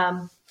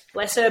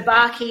 bless her,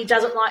 Barky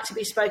doesn't like to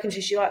be spoken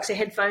to. She likes her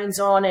headphones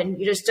on and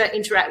you just don't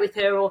interact with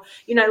her, or,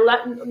 you know,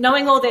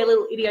 knowing all their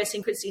little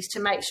idiosyncrasies to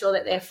make sure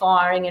that they're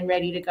firing and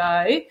ready to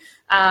go,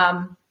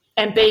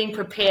 and being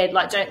prepared,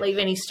 like don't leave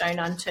any stone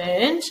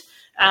unturned,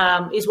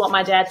 is what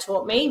my dad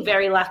taught me.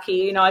 Very lucky.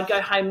 You know, I'd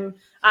go home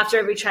after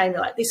every train,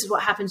 like, this is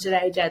what happened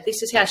today, Dad.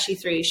 This is how she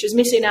threw. She was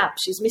missing up.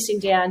 She's missing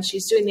down.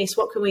 She's doing this.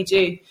 What can we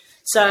do?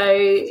 So,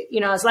 you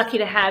know, I was lucky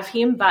to have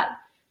him, but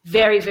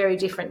very, very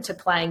different to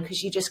playing,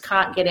 because you just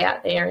can't get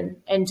out there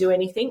and do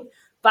anything.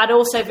 But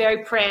also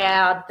very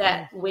proud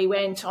that we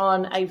went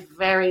on a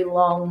very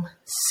long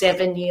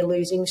 7-year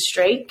losing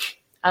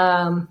streak.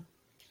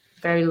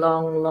 Very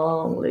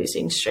long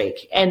losing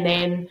streak. And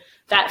then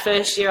that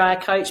first year I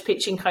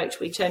pitching coach,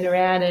 we turned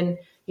around and,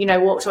 you know,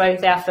 walked away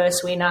with our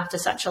first win after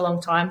such a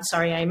long time.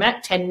 Sorry,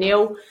 AMAC,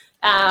 10-0.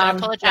 I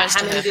apologise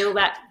to her.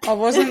 I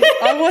wasn't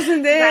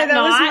there.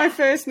 that was my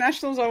first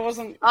nationals. I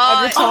wasn't.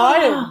 I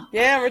retired. Oh.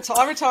 Yeah,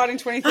 I retired in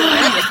 2013.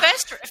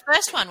 The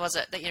first one, was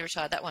it, that you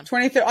retired, that one?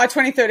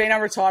 2013 I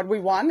retired. We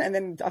won, and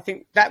then I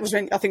think that was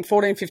when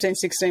 14, 15,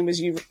 16 was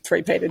you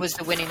three-peated. Was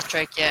the winning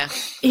streak, yeah.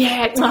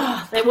 Yeah.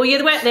 Oh, well,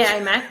 you weren't there,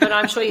 AMAC, but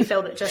I'm sure you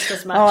felt it just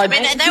as much. I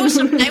mean, and there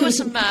were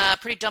some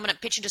pretty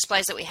dominant pitching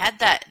displays that we had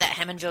that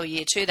Hammondville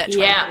year too, that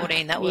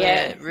 2014. That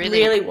were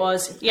really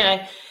was, you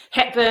know.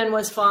 Hepburn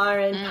was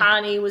firing,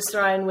 Parney was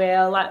throwing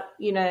well, like,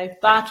 you know,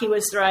 Barky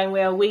was throwing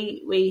well.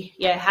 We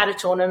had a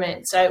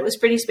tournament, so it was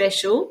pretty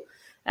special,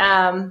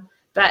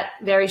 but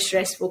very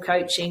stressful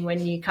coaching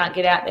when you can't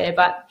get out there,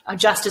 but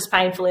just as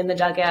painful in the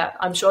dugout.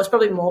 I'm sure it's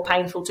probably more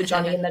painful to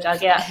Johnny in the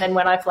dugout than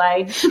when I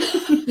played.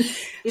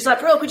 He's like,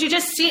 bro, could you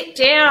just sit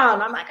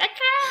down? I'm like, I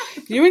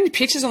can't. You and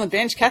pitchers on the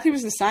bench. Kathy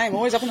was the same,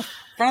 always up in the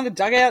front of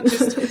the dugout.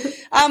 Just,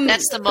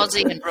 that's the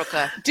Mozzie and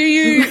Brooker. Do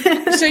you?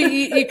 So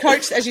you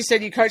coached, as you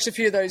said, you coached a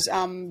few of those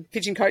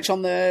pitching coach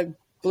on the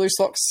Blue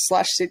Sox /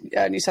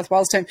 New South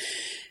Wales team.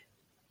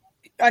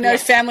 I know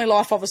family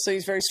life obviously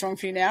is very strong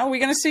for you now. Are we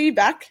going to see you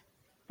back?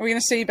 Are we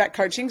going to see you back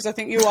coaching? Because I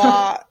think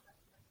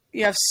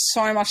you have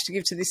so much to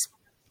give to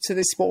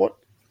this sport.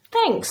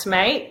 Thanks,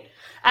 mate.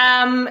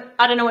 I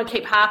don't know. I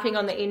keep harping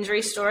on the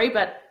injury story,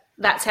 but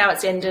that's how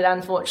it's ended,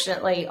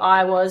 unfortunately.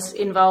 I was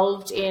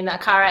involved in a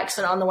car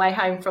accident on the way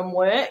home from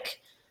work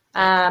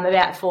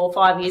about 4 or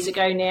 5 years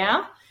ago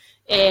now,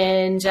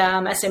 and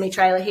a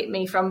semi-trailer hit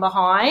me from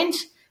behind,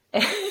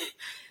 and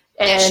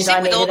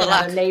I needed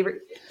another knee.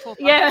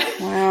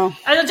 Wow.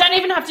 I don't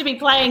even have to be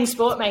playing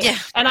sport, mate. Yeah.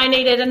 And I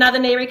needed another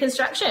knee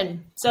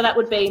reconstruction, so that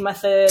would be my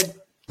third.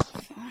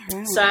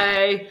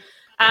 So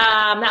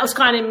that was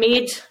kind of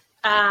mid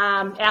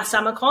our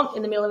summer comp,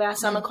 in the middle of our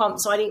summer comp,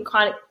 so I didn't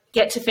kind of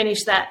get to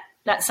finish that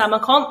summer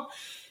comp.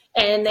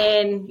 And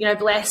then, you know,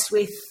 blessed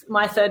with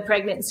my third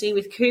pregnancy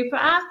with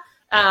Cooper,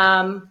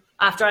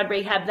 after I'd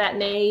rehabbed that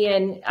knee,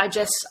 and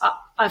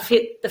I've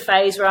hit the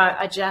phase where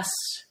I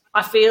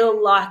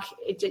feel like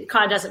it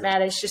kind of doesn't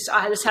matter. It's just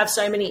I just have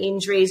so many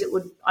injuries.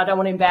 I don't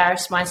want to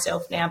embarrass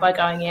myself now by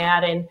going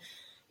out, and,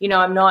 you know,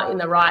 I'm not in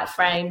the right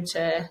frame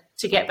to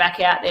get back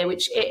out there,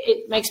 which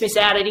it makes me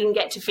sad. I didn't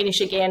get to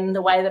finish again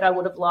the way that I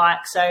would have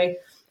liked. So,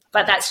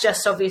 but that's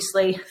just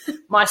obviously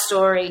my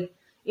story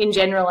in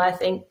general. I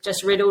think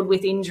just riddled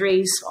with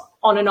injuries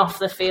on and off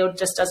the field,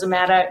 just doesn't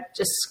matter.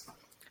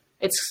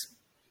 It's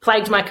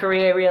plagued my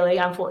career, really,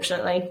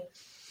 unfortunately.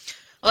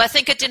 Well, I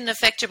think it didn't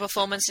affect your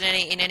performance in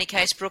any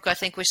case, Brooke. I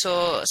think we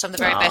saw some of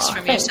the very best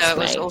from you, so it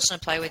was awesome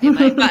to play with you,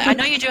 mate. But I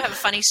know you do have a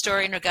funny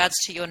story in regards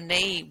to your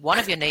knee, one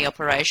of your knee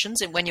operations,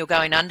 and when you're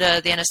going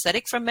under the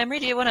anaesthetic from memory.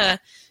 Do you want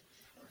to?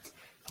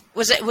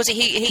 Was it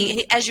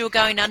he as you were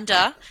going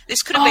under?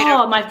 This could have been.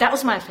 That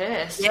was my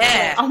first.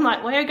 Yeah. I'm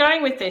like, where are you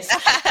going with this?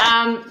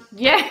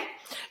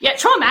 Yeah,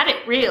 traumatic,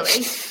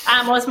 really.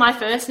 Was my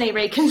first knee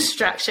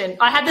reconstruction.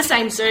 I had the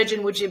same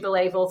surgeon, would you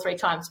believe, all 3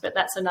 times, but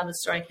that's another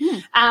story. Do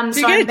you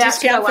get a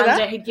discount for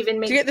that? He'd given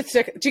me. Do you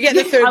get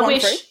the third one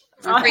free?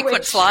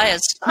 Frequent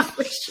flyers. I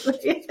wish.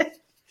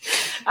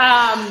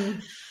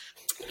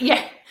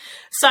 Yeah.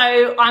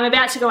 So I'm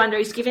about to go under.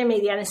 He's giving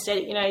me the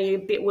anaesthetic. You know, you're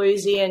a bit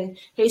woozy, and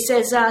he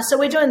says, "So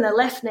we're doing the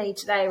left knee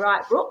today,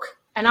 right, Brooke?"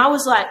 And I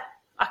was like,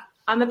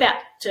 I'm about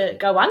to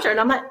go under, and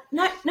I'm like,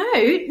 no,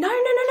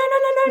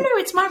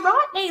 it's my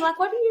right knee. Like,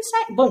 what are you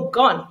saying? Boom,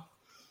 gone.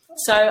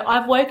 So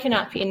I've woken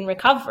up in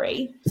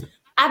recovery,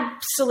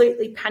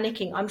 absolutely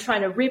panicking. I'm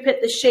trying to rip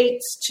at the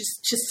sheets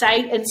to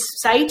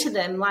say to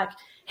them, like,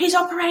 he's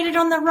operated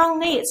on the wrong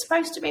knee. It's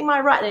supposed to be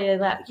my right knee. They're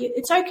like,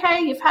 it's okay.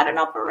 You've had an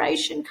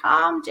operation.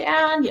 Calm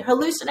down. You're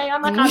hallucinating.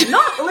 I'm like, I'm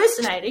not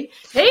hallucinating.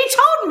 He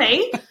told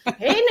me.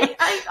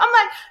 I'm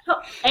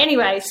like,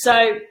 anyway,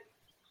 so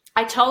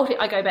I told him,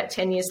 I go back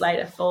 10 years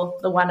later for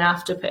the one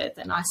after Perth,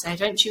 and I say,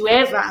 don't you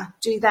ever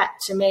do that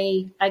to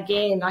me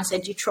again. I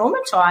said, you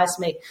traumatised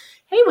me.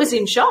 he was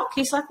in shock.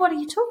 He's like, "What are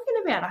you talking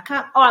about?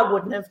 I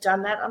wouldn't have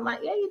done that." I'm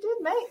like, "Yeah, you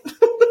did, mate."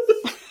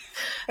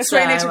 That's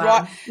where you need to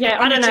write. Yeah,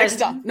 I don't know.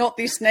 Texter, not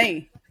this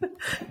knee.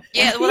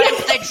 Yeah, well,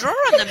 they draw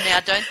on them now,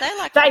 don't they?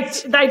 Like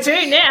they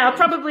do now,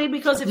 probably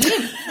because of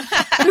him.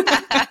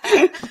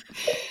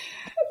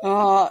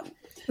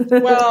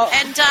 Well,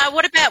 and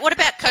what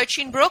about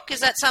coaching, Brooke?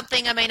 Is that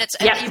something? I mean,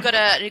 you've got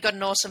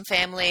an awesome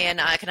family, and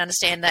I can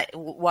understand that.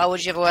 Why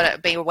would you ever want to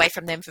be away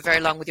from them for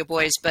very long with your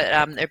boys? But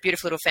they're a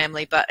beautiful little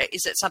family. But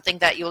is it something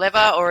that you'll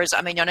ever, or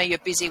I know you're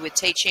busy with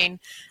teaching.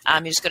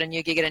 You just got a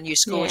new gig at a new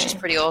school, which is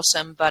pretty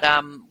awesome. But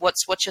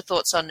what's your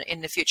thoughts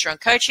in the future on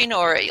coaching?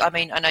 Or I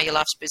know your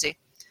life's busy.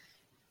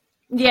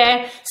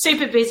 Yeah,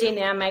 super busy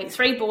now, mate.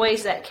 3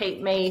 boys that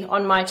keep me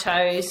on my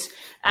toes.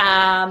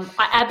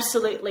 I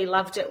absolutely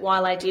loved it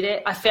while I did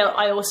it. I felt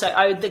I also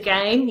owed the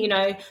game.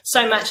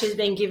 So much has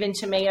been given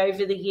to me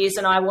over the years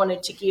and I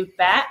wanted to give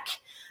back.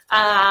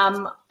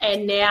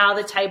 And now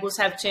the tables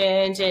have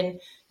turned and,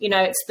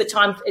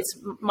 it's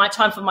my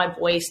time for my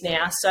boys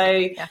now.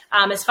 So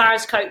as far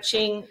as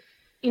coaching,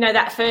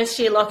 that first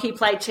year Lockie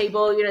played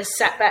T-ball,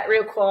 sat back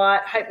real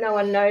quiet, hope no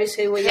one knows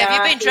who we are.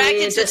 Have you been dragged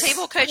into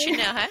T-ball coaching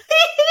now, huh?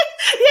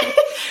 Yeah,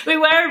 we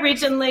were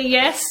originally,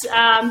 yes,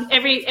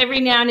 every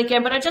now and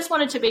again, but I just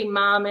wanted to be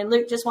mum and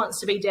Luke just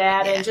wants to be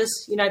dad and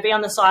just, be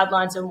on the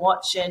sidelines and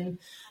watch and,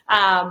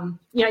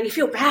 you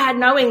feel bad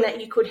knowing that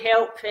you could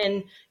help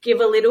and give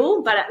a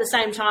little, but at the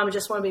same time, I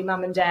just want to be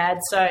mum and dad.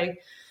 So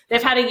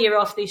they've had a year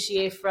off this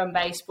year from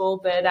baseball,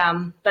 but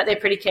they're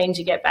pretty keen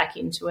to get back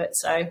into it.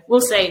 So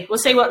we'll see. We'll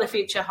see what the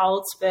future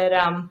holds, but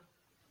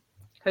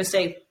we'll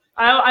see.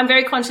 I'm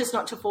very conscious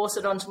not to force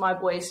it onto my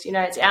boys.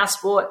 It's our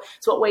sport.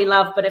 It's what we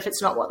love. But if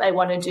it's not what they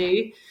want to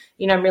do,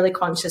 I'm really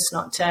conscious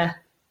not to,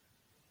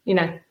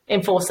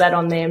 enforce that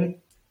on them.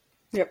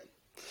 Yep.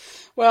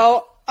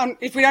 Well,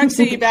 if we don't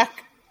see you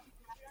back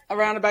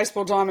around a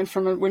baseball diamond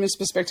from a women's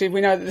perspective, we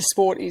know that the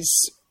sport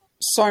is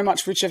so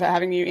much richer for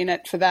having you in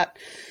it for that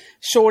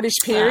shortish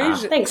period.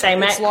 Thanks,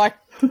 mate. It's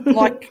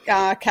like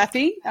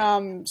Kathy,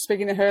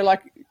 speaking to her,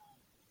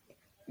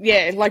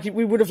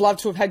 we would have loved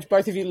to have had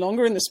both of you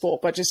longer in the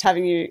sport, but just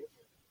having you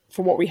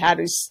for what we had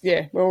is,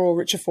 we're all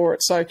richer for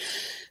it. So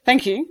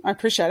thank you. I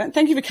appreciate it.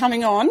 Thank you for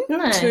coming on.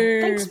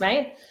 Thanks,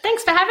 mate.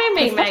 Thanks for having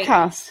me, mate.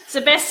 Podcast.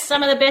 It's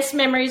some of the best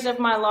memories of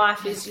my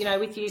life is,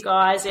 with you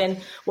guys and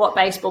what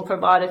baseball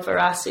provided for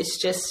us is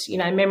just,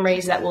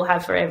 memories that we'll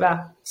have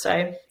forever.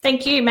 So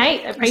thank you,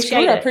 mate. I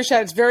appreciate it. I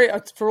appreciate it.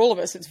 It's for all of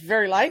us. It's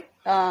very late.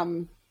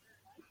 Very,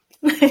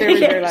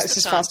 very late. It's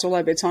just fast all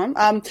over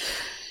bedtime.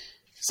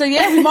 So,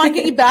 we might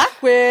get you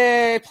back.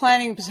 We're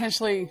planning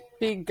potentially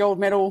big gold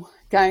medal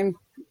game.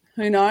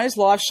 Who knows?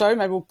 Live show.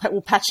 Maybe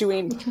we'll patch you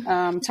in.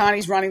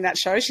 Tani's running that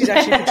show. She's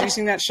actually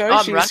producing that show.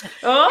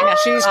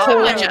 She's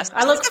calling.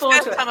 I look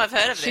forward to it. Time I've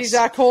heard of this. She's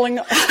calling.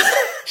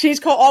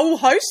 I will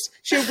host.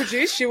 She'll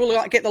produce. She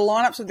will get the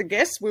lineups of the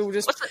guests. We will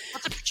just.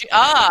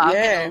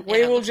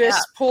 We will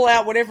just pull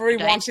out whatever we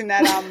want in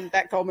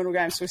that gold medal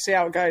game. So we'll see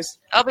how it goes.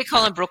 I'll be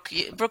calling Brooke.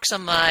 Brooke's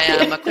on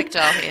my quick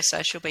dial here,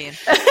 so she'll be in.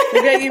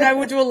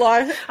 We'll do a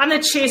live. I'm the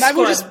cheer squad.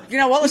 We'll just,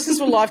 let's just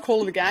do a live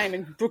call of the game,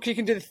 and Brooke, you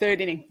can do the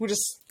third inning.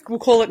 We'll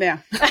call it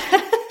now.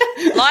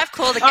 Live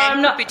call the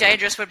game would be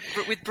dangerous with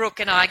Brooke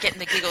and I getting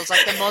the giggles,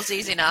 like the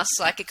mozzies in us.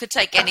 Like it could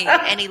take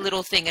any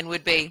little thing and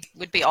would be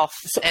off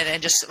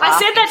and just. I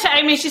said that to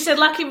Amy. She said,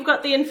 "Lucky we've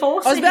got the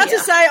enforcer." I was about to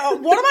say,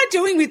 what am I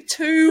doing with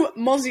 2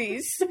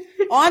 mozzies?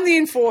 I'm the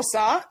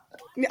enforcer.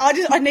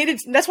 I needed.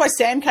 That's why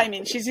Sam came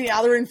in. She's the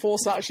other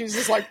enforcer. She was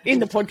just in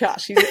the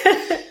podcast. She's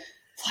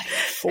like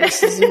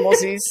enforcers and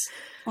mozzies.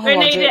 We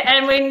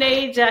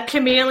need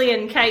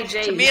Chameleon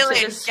KG.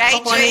 Chameleon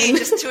KG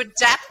just to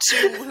adapt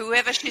to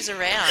whoever she's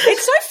around.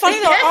 It's so funny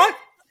though.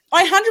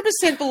 I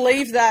 100%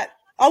 believe that.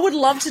 I would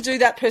love to do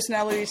that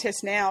personality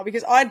test now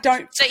because I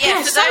don't. So for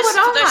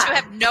those who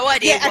have no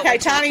idea. Yeah, okay,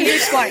 Tani,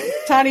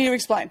 you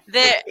explain.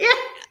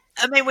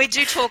 We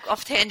do talk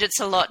off tangents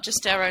a lot,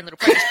 just our own little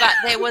programs. But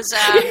there was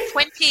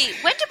 20.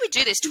 When did we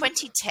do this?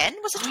 2010?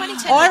 Was it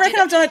 2010? I reckon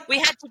I've done it. We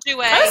had to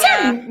do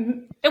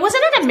it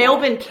wasn't at a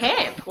Melbourne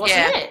camp,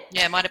 wasn't it?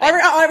 Yeah, it might have been.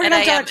 I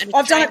reckon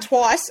I've done it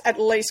twice at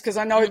least because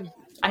I know.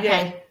 Okay.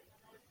 Yeah.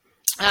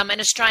 An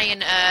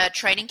Australian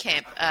training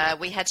camp,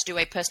 we had to do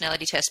a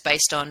personality test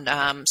based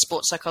on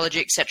sports psychology,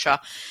 etc.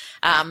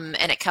 And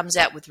it comes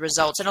out with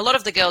results. And a lot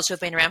of the girls who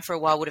have been around for a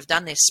while would have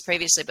done this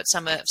previously, but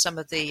some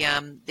of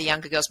the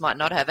younger girls might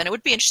not have. And it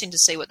would be interesting to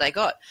see what they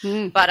got.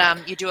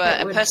 But you do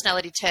a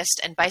personality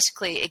test, and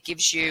basically it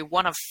gives you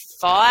one of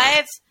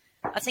 5.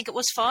 I think it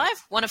was 5.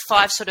 One of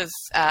 5 sort of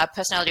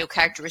personality or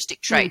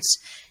characteristic traits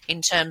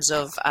in terms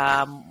of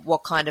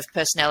what kind of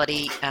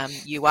personality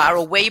you are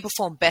or where you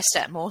perform best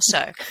at more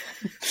so.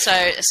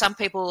 So some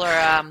people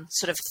are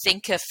sort of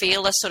thinker,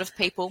 feeler sort of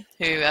people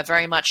who are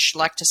very much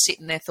like to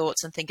sit in their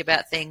thoughts and think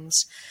about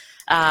things,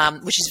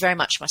 which is very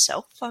much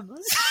myself.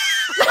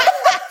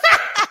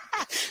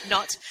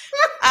 Not.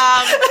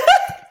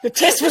 The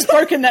test was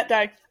broken that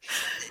day.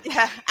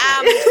 Yeah.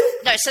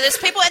 No, so there's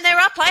people, and there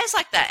are players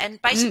like that,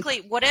 and basically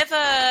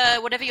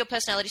whatever your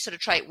personality sort of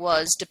trait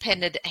was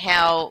depended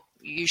how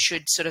you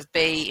should sort of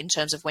be in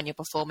terms of when you're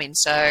performing.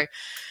 So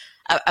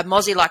a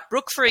Mozzie like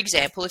Brooke, for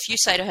example, if you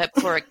say to her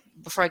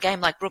before a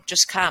game like, Brooke,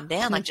 just calm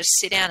down, like just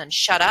sit down and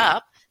shut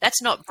up,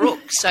 that's not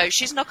Brooke. So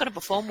she's not going to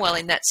perform well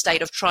in that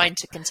state of trying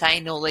to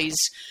contain all these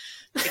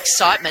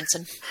excitements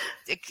and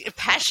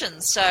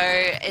passions. So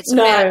it's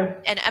about,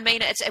 and I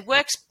mean, it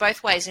works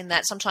both ways in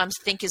that sometimes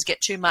thinkers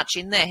get too much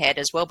in their head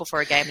as well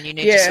before a game, and you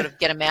need to sort of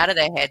get them out of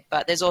their head.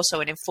 But there's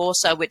also an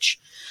enforcer, which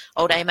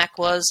old AMAC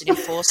was an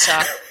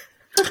enforcer.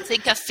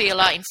 Thinker,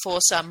 feeler,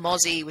 enforcer,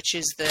 Mozzie, which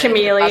is the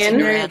chameleon.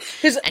 And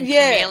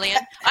chameleon.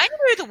 I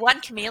knew the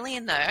one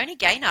chameleon though, only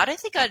Gaynor. I don't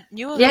think I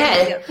knew.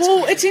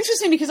 Well, it's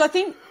interesting because I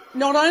think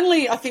not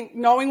only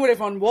knowing what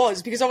everyone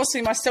was, because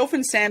obviously myself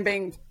and Sam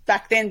being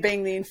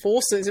the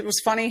enforcers, it was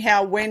funny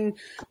how when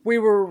we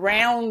were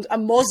around a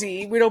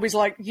Mozzie, we'd always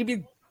you'd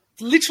be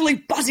literally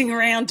buzzing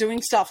around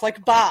doing stuff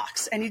like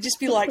Barks, and you'd just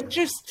be like,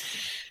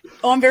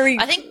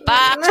 I think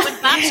Barks,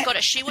 when Barks got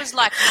it, she was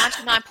like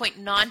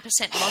 99.9%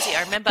 Mozzie.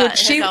 I remember her going,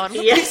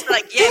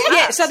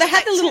 so they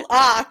had the little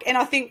arc, and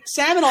I think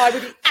Sam and I were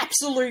the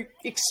absolute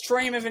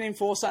extreme of an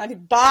enforcer. I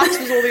think Barks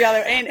was all the other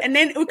end, and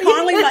then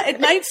it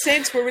made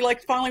sense where we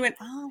finally went,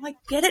 oh, I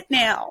get it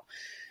now.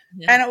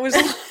 Yeah. And it was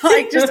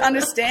just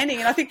understanding.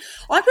 And I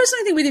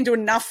personally think we didn't do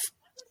enough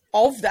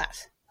of that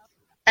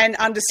and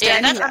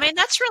understanding that. I mean,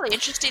 that's really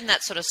interesting,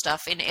 that sort of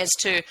stuff, as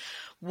to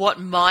what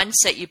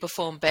mindset you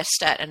perform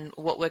best at and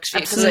what works for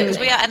you. Because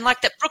we are, and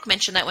like that Brooke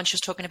mentioned that when she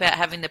was talking about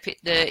having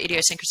the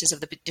idiosyncrasies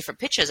of the different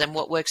pitches and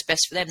what works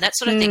best for them, that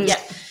sort of thing is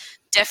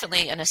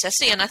definitely a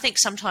necessity. And I think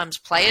sometimes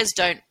players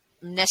don't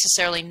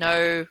necessarily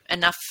know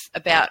enough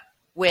about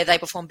where they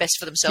perform best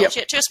for themselves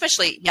yet, too,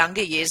 especially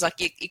younger years. Like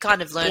you kind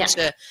of learn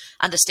to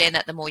understand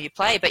that the more you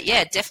play. But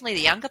yeah, definitely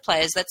the younger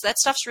players, that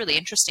stuff's really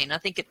interesting. I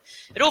think it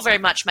all very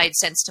much made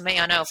sense to me.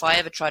 I know if I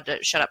ever tried to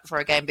shut up before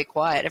a game, be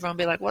quiet, everyone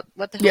would be like, what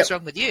the hell's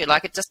wrong with you?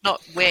 Like, it's just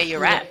not where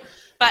you're at.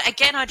 But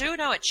again, I do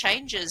know it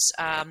changes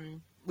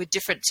with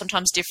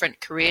sometimes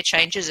different career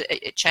changes.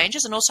 It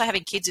changes, and also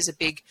having kids is a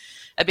big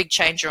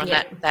changer on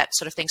that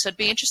sort of thing. So it'd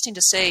be interesting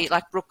to see,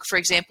 like Brooke, for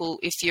example,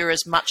 if you're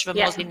as much of a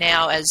Mozzie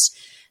now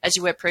as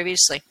you were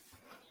previously.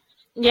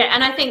 Yeah,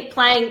 and I think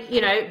playing,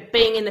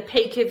 being in the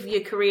peak of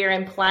your career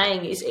and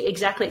playing is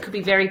exactly, it could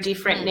be very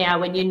different now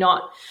when you're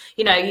not,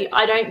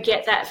 I don't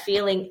get that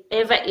feeling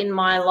ever in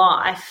my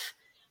life,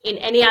 in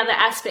any other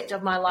aspect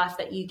of my life,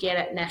 that you get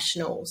at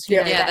nationals.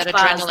 That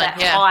adrenaline,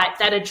 that hype,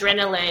 that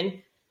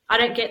adrenaline. I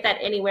don't get that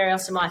anywhere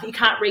else in my life. You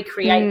can't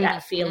recreate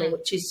that feeling,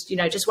 which is,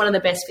 just one of the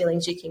best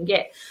feelings you can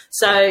get.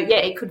 So,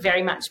 it could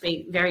very much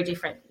be very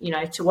different,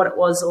 to what it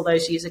was all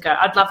those years ago.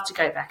 I'd love to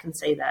go back and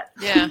see that.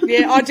 Yeah.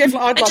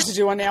 I'd love to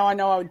do one now. I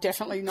know I would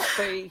definitely not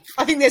be.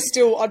 I think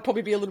I'd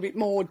probably be a little bit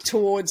more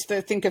towards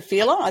the thinker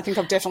feeler. I think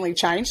I've definitely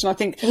changed. And I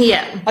think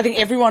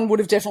everyone would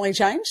have definitely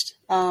changed.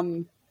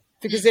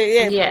 Because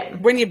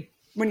when you're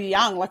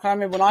young, like I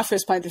remember when I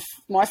first played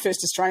my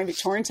first Australian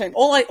Victorian team,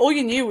 all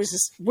you knew was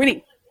just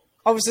winning.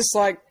 I was just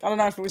like, I don't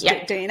know if it was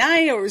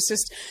DNA or it was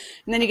just,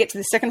 and then you get to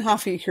the second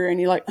half of your career and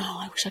you're like, oh,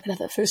 I wish I could have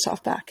that first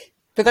half back.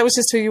 But that was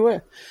just who you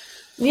were.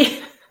 Yeah.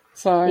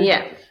 So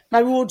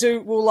maybe we'll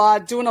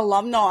do an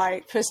alumni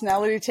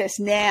personality test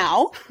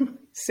now,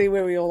 see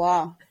where we all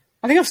are.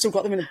 I think I've still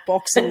got them in a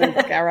box in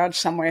the garage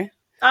somewhere.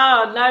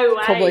 Oh, no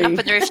way. Probably. Up in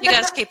the roof. You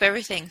guys keep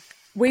everything.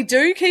 We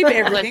do keep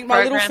everything.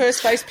 My little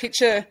first base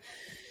picture.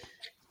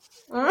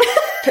 Don't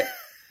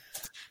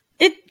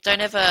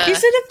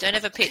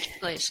ever pitch,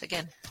 please,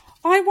 again.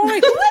 I won't. Why are they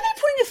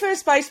putting the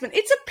first baseman?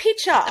 It's a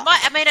picture.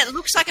 It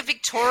looks like a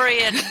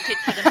Victorian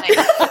picture to me.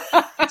 So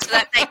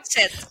that makes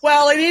sense.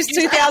 Well, it is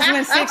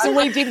 2006 and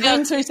we did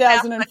win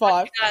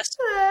 2005.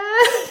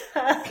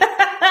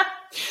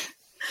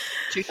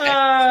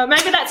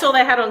 Maybe that's all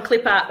they had on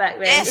clip art back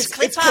then. Yes,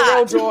 it's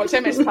Corel Draw. It's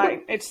MS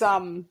Paint. It's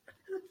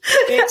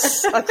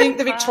I think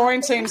the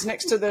Victorian team's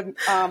next to the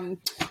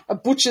a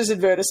butcher's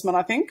advertisement,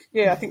 I think.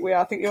 Yeah, I think we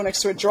are. I think you're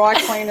next to a dry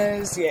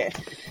cleaners. Yeah.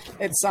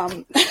 It's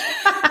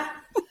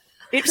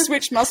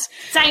Ipswich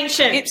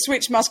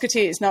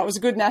Musketeers. No, it was a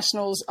good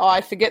Nationals.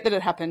 I forget that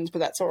it happened, but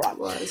that's all right. It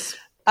was.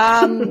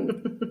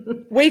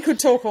 We could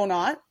talk all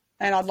night,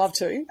 and I'd love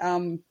to,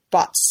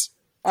 but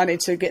I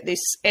need to get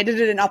this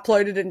edited and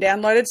uploaded and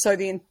downloaded so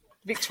the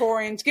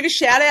Victorians, give a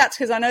shout-outs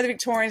because I know the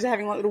Victorians are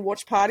having little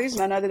watch parties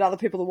and I know that other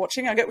people are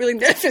watching. I get really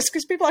nervous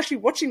because people are actually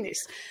watching this,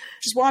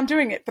 which is why I'm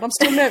doing it, but I'm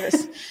still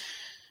nervous.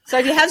 So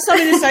if you have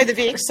something to say the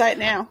Vic, say it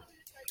now.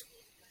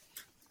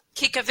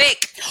 Kick a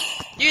Vic.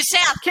 New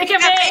South. Kick a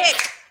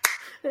Vic.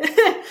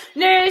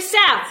 New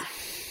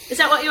South. Is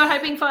that what you were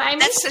hoping for, Amy?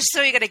 That's just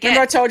who you're going to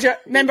get.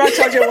 Remember I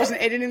told you I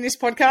wasn't editing this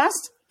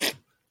podcast?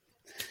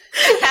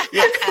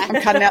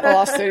 I'm cutting out the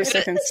last 30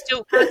 seconds.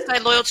 Still can't stay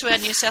loyal to our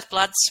New South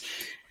Bloods.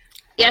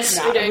 Yes,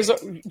 No, we do. it was,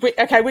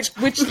 okay, which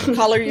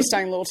colour are you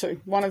staying loyal to?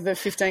 One of the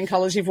 15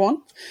 colours you've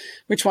won?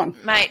 Which one?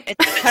 Mate,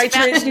 it's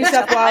Patriots, New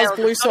South Wales,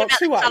 Blue Sox,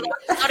 who are you?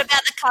 It's not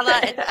about the colour,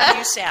 it's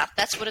New South.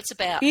 That's what it's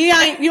about. You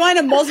ain't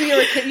a Mozzie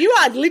or you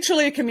are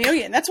literally a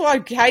chameleon. That's why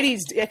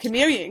Katie's a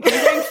chameleon, because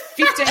you're wearing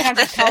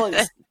 1,500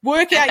 colours.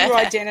 Work out your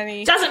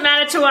identity. Doesn't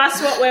matter to us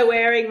what we're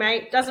wearing,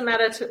 mate. Doesn't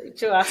matter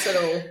to us at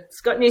all.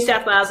 It's got New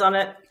South Wales on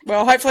it.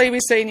 Well, hopefully we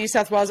see New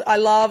South Wales. I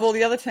love all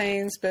the other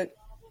teams, but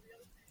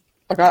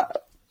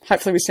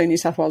hopefully we see New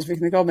South Wales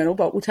winning the gold medal,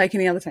 but we'll take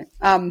any other team.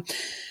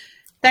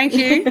 Thank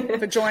you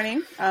for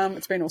joining.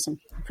 It's been awesome.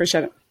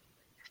 Appreciate it.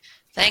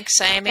 Thanks,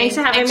 Amy. Thanks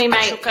for having me,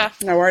 mate.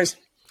 Pashuka. No worries.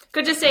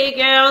 Good to see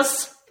you,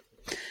 girls.